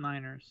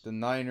Niners. They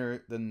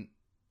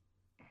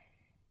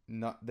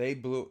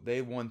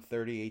won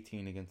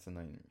 30-18 against the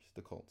Niners,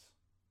 the Colts.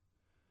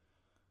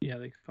 Yeah,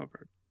 they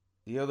covered.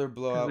 The other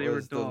blowout they were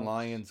was the dogs.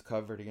 Lions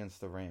covered against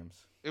the Rams.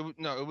 It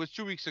was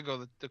 2 weeks ago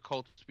that the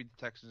Colts beat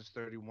the Texans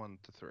 31-3.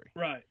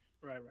 Right.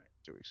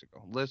 2 weeks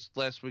ago.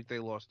 Last week they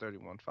lost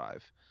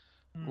 31-5.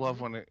 Mhm.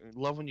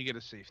 Love when you get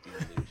a safety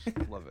and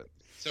lose. Love it.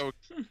 So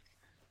it's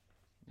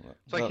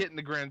like hitting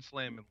the grand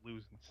slam and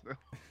losing still.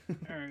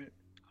 All right.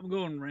 I'm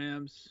going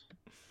Rams.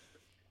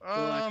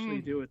 We'll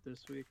actually do it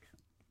this week.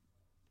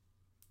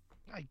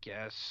 I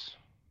guess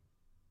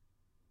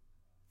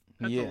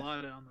That's yeah. a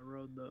lot on the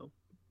road, though.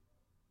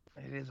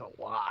 it is a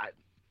lot.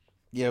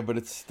 Yeah, but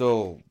it's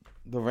still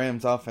the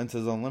Rams' offense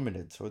is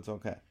unlimited, so it's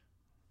okay.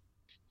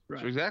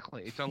 Right. So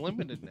exactly, it's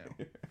unlimited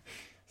now.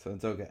 So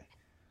it's okay.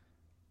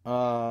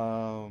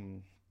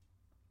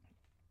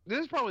 This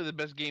is probably the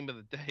best game of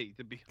the day,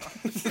 to be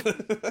honest.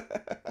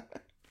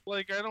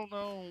 Like, I don't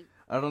know.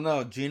 I don't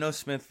know. Geno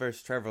Smith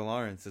versus Trevor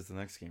Lawrence is the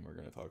next game we're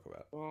going to talk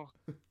about. Oh,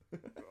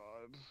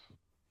 God.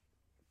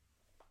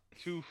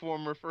 2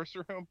 former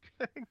first-round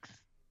picks.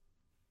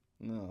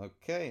 No,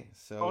 okay.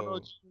 So Oh, no,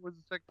 Geno was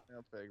the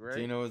second-round pick, right?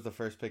 Geno was the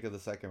first pick of the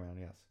second round,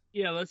 yes.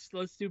 Yeah, let's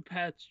do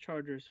Pats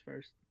Chargers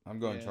first. I'm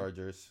going Yeah.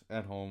 Chargers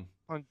at home.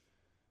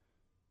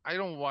 I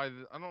don't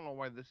know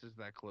why this is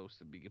that close,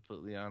 to be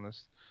completely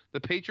honest. The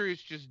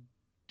Patriots just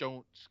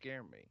don't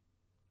scare me.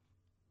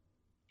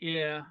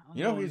 Yeah. I'm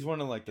You know going he's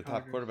one of like the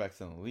top Chargers.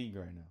 quarterbacks in the league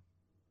right now.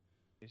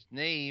 His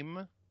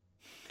name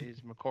is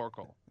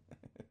McCorkle.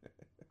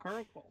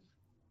 Caracal.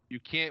 You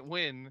can't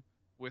win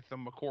with a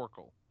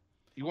McCorkle.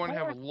 You want to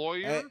have a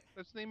lawyer Hey.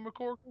 that's named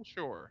McCorkle?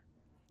 Sure.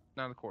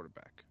 Not a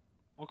quarterback.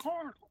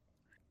 Caracal.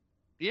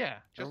 Yeah,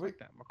 just Are we- like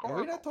that. Have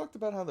we not talked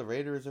about how the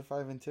Raiders are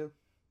 5-2?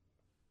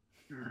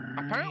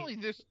 Apparently,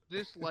 this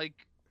like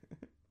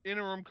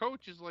interim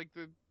coach is like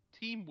the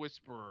team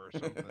whisperer or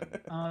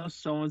something.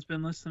 Someone's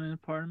been listening to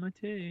part of my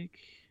take.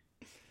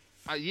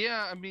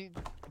 Yeah, I mean,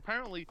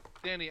 apparently,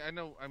 Danny, I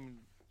know. I'm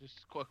just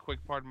a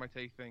quick part of my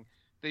take thing.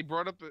 They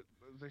brought up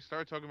they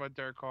started talking about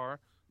Derek Carr.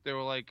 They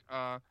were like,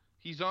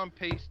 he's on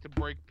pace to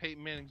break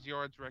Peyton Manning's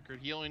yards record.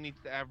 He only needs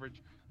to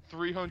average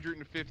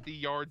 350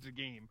 yards a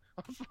game.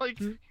 I was like,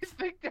 you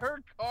think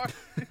Derek Carr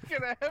is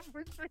gonna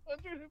average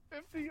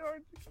 350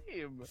 yards a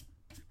game?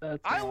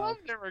 I love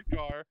Derek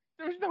Carr.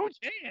 There's no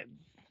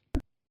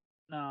chance.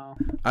 No.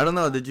 I don't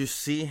know. Did you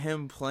see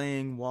him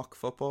playing walk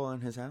football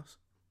in his house?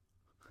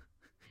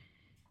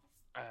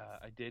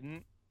 I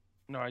didn't.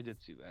 No, I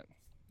did see that.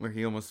 Where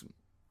he almost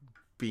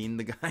beaned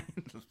the guy.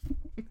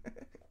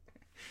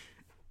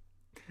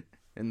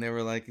 And they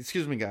were like,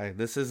 "Excuse me, guy.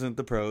 This isn't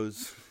the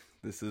pros.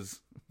 This is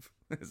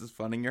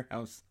fun in your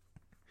house."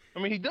 I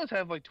mean, he does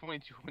have like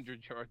 2,200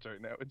 yards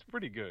right now. It's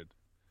pretty good.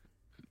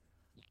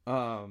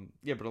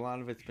 Yeah, but a lot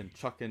of it's been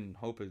chucking.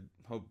 Hope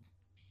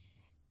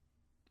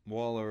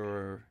Waller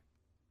or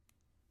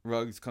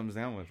Ruggs comes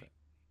down with it.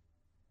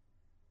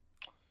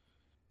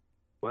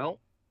 Well,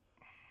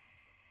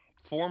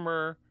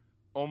 former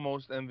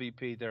almost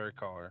MVP Derek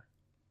Carr.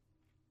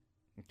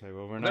 Okay,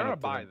 well, we're not. They're on a up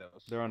to bye them. though.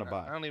 So They're on a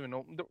bye. I don't even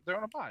know. They're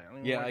on a bye. I don't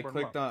even Yeah, know I why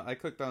brought them up.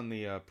 clicked on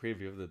the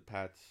preview of the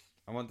Pats.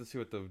 I wanted to see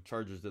what the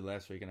Chargers did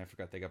last week, and I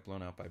forgot they got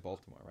blown out by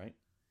Baltimore, right?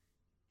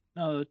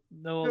 No,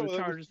 No, the it was-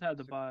 Chargers had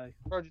the bye.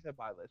 Chargers had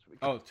bye last week.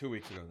 Oh, 2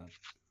 weeks ago then.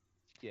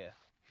 Yeah.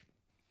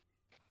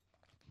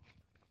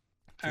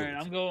 All right,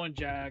 I'm going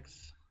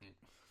Jags.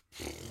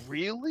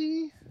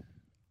 Really?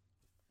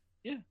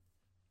 Yeah.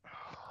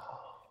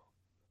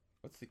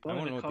 What's the? Going I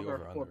want to to know what the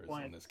cover over 4 under is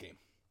on points. this game.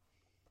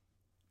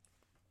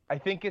 I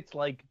think it's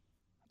like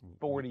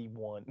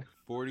 41.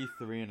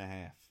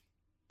 43.5.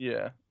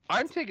 Yeah.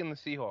 I'm taking the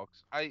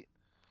Seahawks.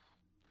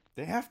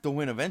 They have to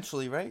win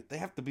eventually, right? They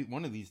have to beat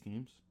one of these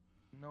teams.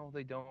 No,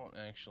 they don't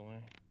actually,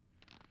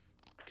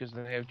 because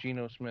they have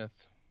Geno Smith.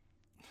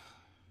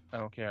 I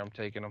don't care. I'm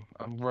taking them.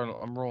 I'm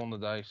rolling the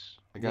dice.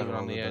 I got it Living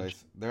on the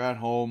dice. They're at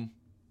home.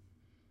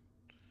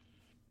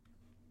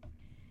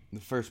 The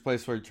first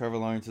place where Trevor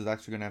Lawrence is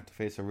actually going to have to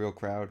face a real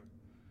crowd.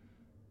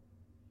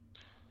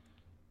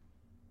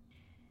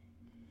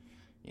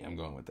 Yeah, I'm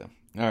going with them.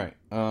 All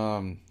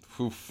right.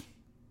 Oof.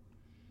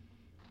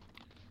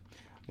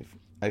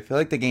 I feel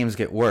like the games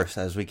get worse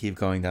as we keep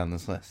going down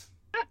this list.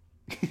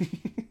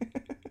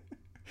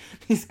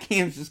 These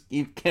games just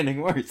keep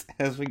getting worse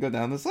as we go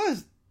down this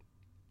list.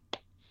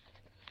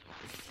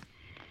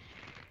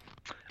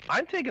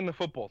 I'm taking the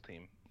football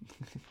team.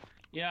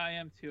 Yeah, I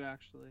am too,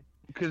 actually.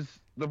 Because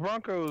the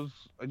Broncos,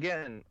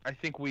 again, I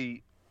think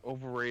we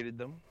overrated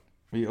them.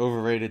 We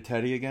overrated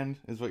Teddy again,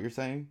 is what you're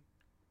saying?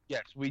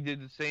 Yes, we did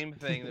the same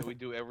thing that we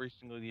do every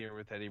single year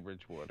with Teddy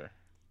Bridgewater.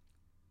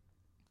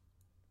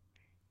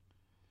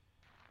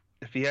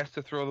 If he has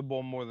to throw the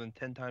ball more than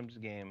 10 times a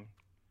game,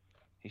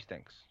 he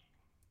stinks.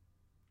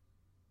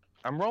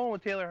 I'm rolling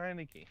with Taylor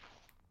Heineke.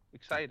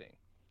 Exciting.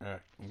 All right,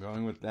 I'm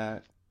going with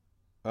that.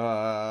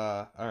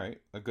 All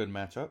right, a good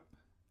matchup.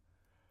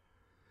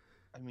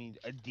 I mean,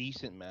 a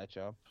decent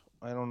matchup.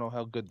 I don't know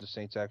how good the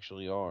Saints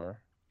actually are.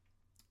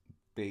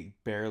 They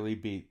barely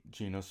beat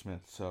Geno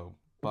Smith, so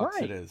Bucks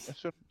Right. it is.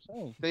 That's what I'm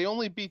saying. They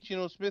only beat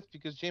Geno Smith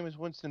because Jameis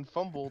Winston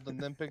fumbled and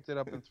then picked it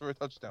up and threw a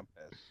touchdown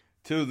pass.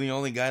 Two, the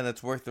only guy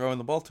that's worth throwing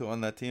the ball to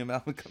on that team,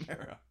 Alvin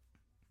Kamara.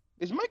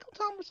 Is Michael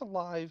Thomas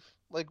alive?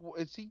 Like,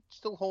 is he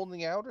still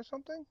holding out or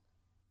something?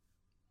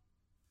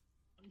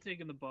 I'm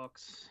taking the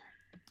Bucks.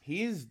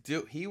 He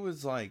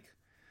was like,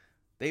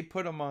 they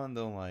put him on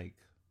the like,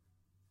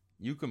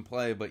 you can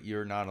play but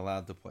you're not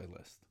allowed to play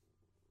list.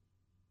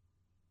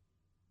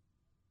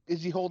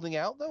 Is he holding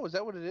out though? Is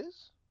that what it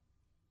is?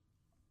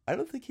 I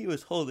don't think he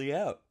was holding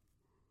out.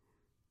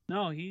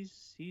 No,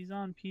 he's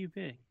on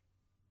PUP.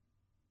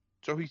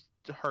 So he's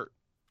hurt.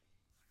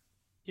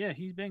 Yeah,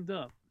 he's banged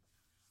up.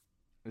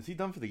 Is he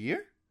done for the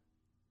year?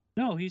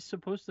 No, he's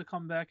supposed to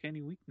come back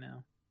any week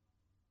now.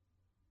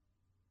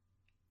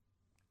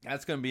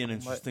 That's going to be an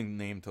interesting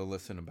name to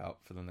listen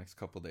about for the next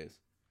couple days.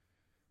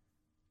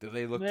 Do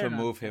they look They're to not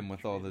move him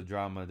with all the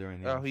drama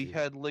during the Oh, he offseason?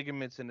 had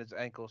ligaments in his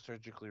ankle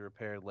surgically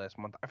repaired last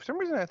month. For some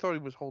reason, I thought he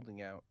was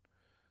holding out.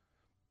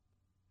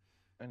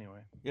 Anyway.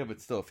 Yeah, but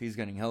still, if he's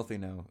getting healthy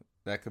now,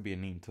 that could be a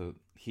name to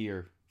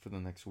hear for the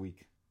next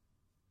week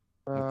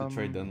at the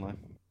trade deadline.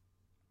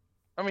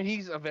 I mean,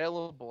 he's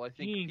available. I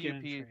think He ain't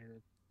getting PUP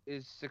traded.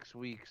 is 6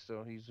 weeks,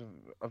 so he's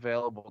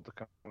available to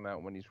come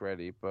out when he's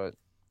ready. But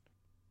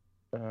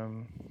I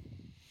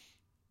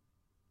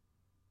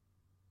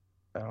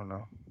don't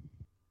know.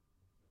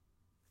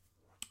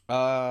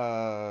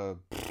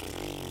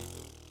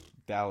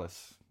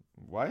 Dallas.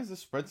 Why is the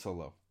spread so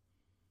low?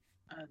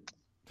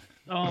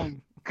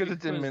 Because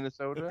it's in Because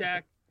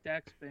Minnesota.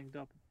 Dak's banged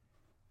up.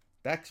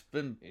 Dak's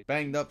been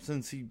banged up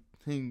since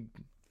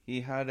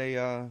he had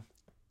a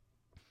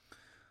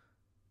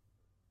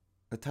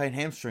tight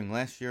hamstring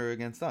last year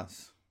against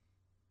us.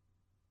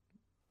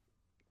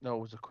 No,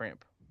 it was a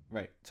cramp.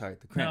 Right. Sorry,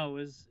 the cramp. No,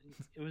 it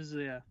was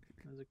a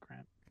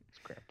cramp. It's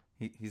cramp.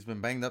 He's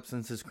been banged up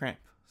since his cramp.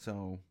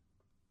 So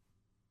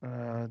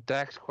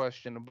Dak's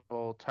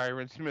questionable.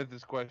 Tyron Smith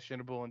is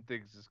questionable, and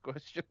Diggs is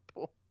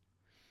questionable.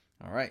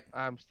 all right.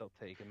 I'm still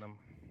taking them.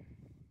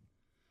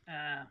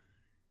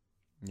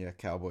 Yeah,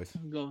 Cowboys.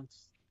 I'm going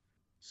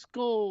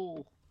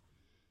Skull.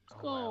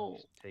 Oh, wow,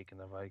 he's taking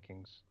the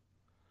Vikings.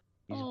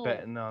 He's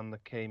betting on the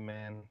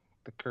K-Man,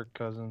 the Kirk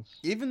Cousins.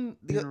 Even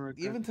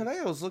today,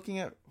 I was looking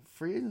at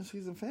free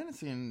agencies and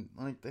fantasy, and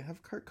like they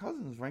have Kirk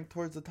Cousins ranked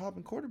towards the top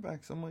in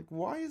quarterbacks. I'm like,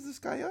 why is this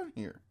guy on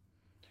here?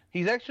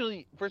 He's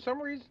actually, for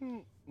some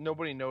reason,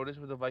 nobody noticed,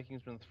 but the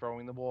Vikings been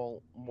throwing the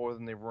ball more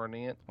than they're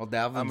running it. Well,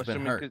 Dalvin's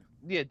been hurt.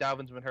 Yeah,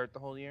 Dalvin's been hurt the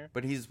whole year.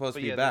 But he's supposed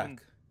to be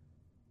back.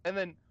 And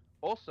then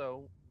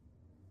also,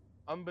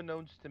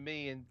 unbeknownst to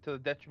me and to the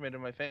detriment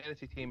of my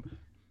fantasy team,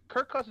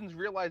 Kirk Cousins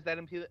realized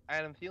Adam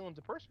Thielen's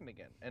a person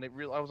again, and I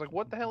was like,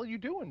 "What the hell are you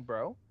doing,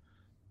 bro?"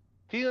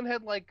 Thielen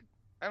had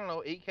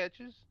 8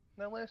 catches in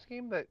that last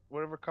game, that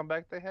whatever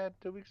comeback they had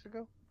 2 weeks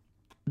ago.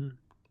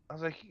 I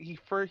was like, he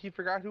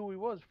forgot who he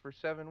was for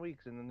 7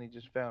 weeks, and then they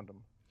just found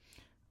him.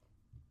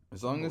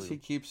 As long as he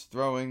keeps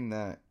throwing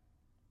that,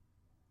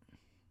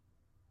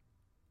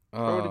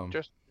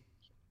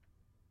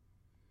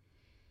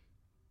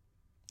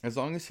 as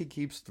long as he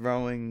keeps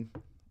throwing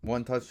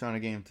one touchdown a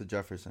game to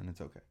Jefferson,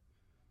 it's okay.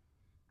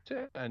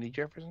 I need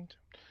Jefferson too.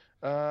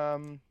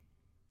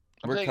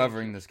 We're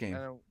covering this game.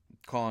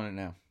 Calling it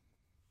now.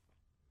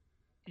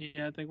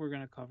 Yeah, I think we're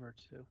gonna cover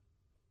too.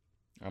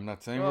 I'm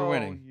not saying we're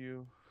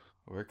winning.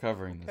 We're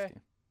covering this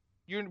game.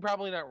 You're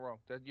probably not wrong.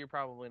 You're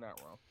probably not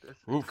wrong. It's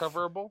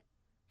coverable.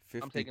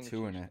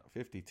 52 and a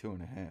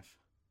half.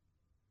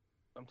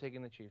 I'm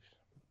taking the Chiefs.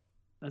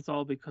 That's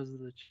all because of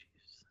the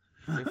Chiefs.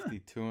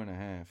 52 and a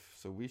half.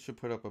 So we should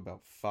put up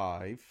about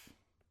 5.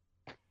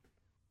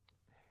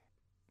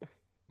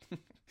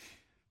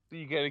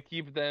 You got to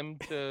keep them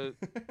to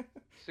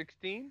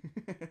 16?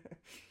 To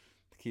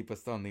keep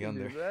us on the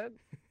under. Do that?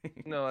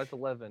 No, that's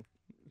 11.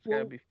 It's got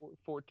to be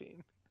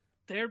 14.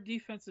 Their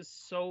defense is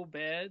so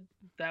bad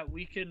that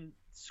we can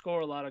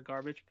score a lot of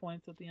garbage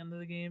points at the end of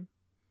the game.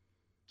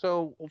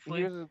 So,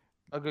 hopefully. Here's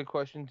a good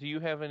question. Do you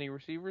have any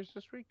receivers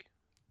this week?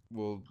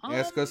 Well,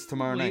 ask us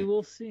tomorrow night. We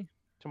will see.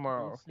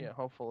 Tomorrow, we'll see. Yeah,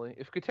 hopefully.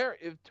 If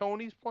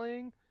Tony's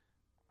playing,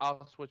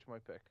 I'll switch my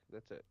pick.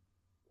 That's it.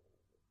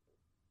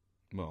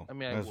 Well,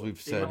 as we've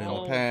said in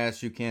the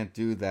past, you can't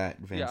do that,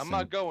 Vincent. Yeah, I'm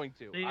not going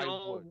to.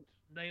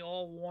 They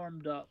all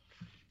warmed up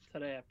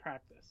today at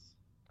practice.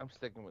 I'm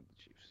sticking with the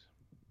Chiefs.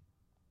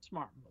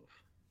 Smart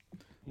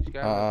move.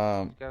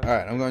 All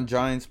right, I'm going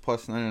Giants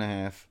plus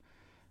 9.5,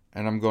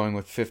 and I'm going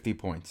with 50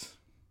 points.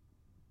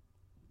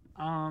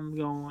 I'm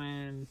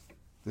going.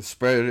 The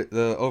spread,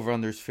 the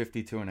over/under is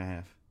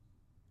 52.5.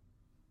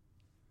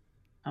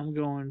 I'm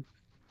going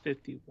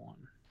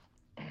 51.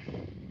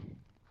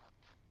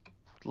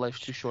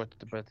 Life's too short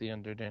to bet the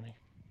under, Danny.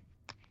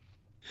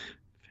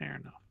 Fair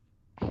enough.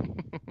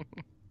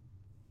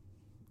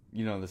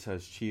 You know this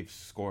has Chiefs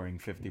scoring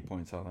 50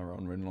 points on their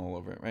own written all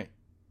over it, right?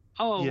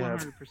 Oh, yeah.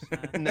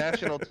 100%.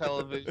 National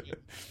television.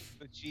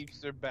 The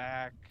Chiefs are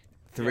back.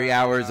 3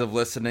 hours of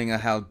listening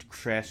of how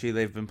trashy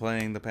they've been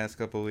playing the past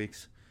couple of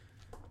weeks.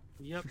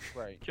 Yep.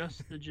 Right.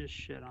 Just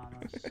shit on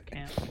us.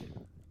 Can't wait.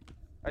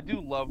 I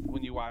do love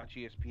when you watch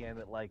ESPN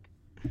at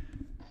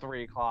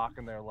 3 o'clock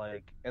and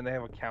they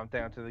have a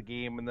countdown to the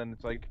game, and then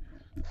it's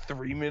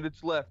 3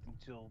 minutes left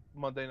until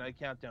Monday Night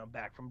Countdown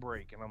back from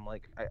break, and I'm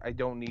like, I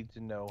don't need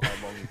to know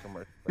how long the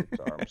commercial breaks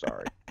are. I'm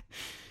sorry.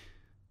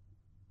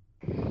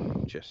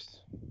 Just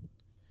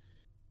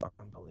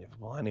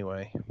unbelievable.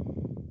 Anyway,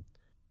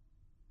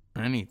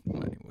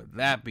 with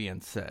that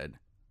being said,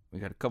 we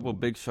got a couple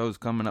big shows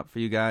coming up for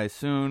you guys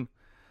soon.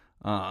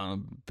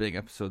 Big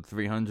episode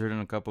 300 in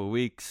a couple of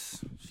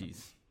weeks.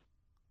 Jeez.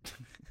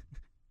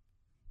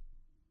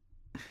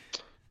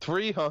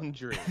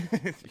 300.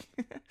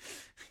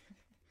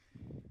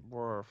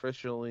 We're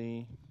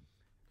officially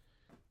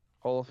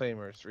Hall of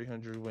Famers.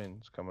 300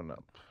 wins coming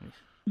up.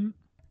 We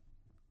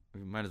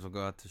might as well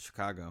go out to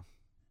Chicago.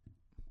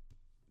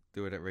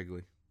 Do it at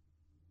Wrigley.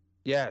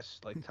 Yes,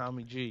 like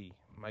Tommy G,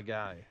 my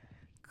guy.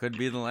 Could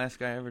be the last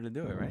guy ever to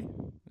do it, right?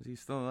 Was he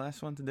still the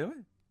last one to do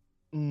it?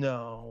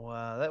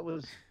 No, that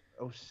was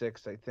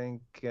 06, I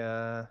think.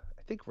 I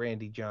think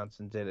Randy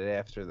Johnson did it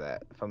after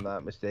that, if I'm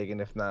not mistaken,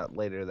 if not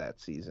later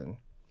that season.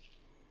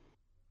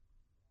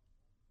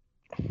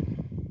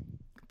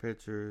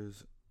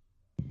 Pitchers,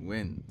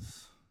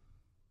 wins,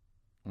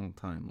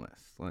 all-time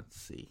list. Let's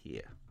see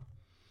here.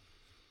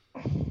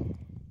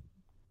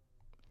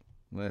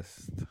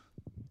 List.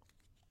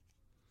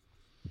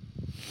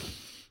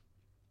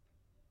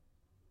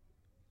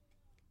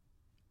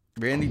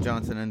 Randy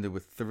Johnson ended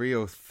with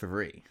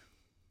 303.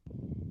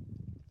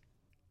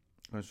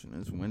 Question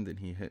is, when did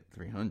he hit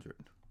 300?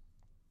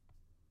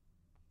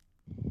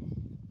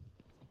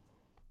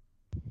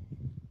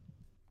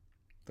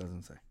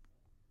 Doesn't say.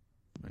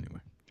 Anyway.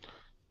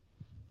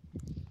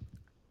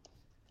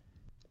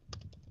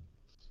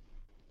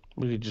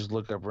 We could just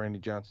look up Randy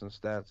Johnson's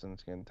stats and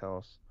it's going to tell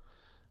us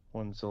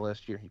when's the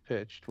last year he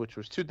pitched, which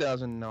was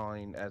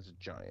 2009 as a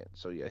Giant.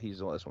 So, yeah, he's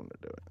the last one to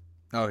do it.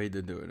 Oh, he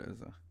did do it as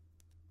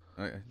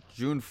a... Okay.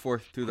 June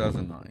 4th,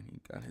 2009. He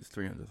got his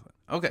 300th one.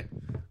 Okay.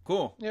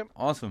 Cool. Yep.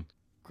 Awesome.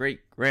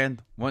 Great.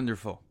 Grand.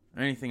 Wonderful.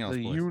 Anything else,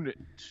 The boys? unit.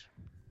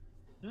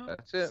 No,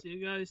 That's it. See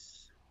you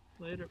guys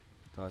later.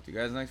 Talk to you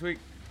guys next week.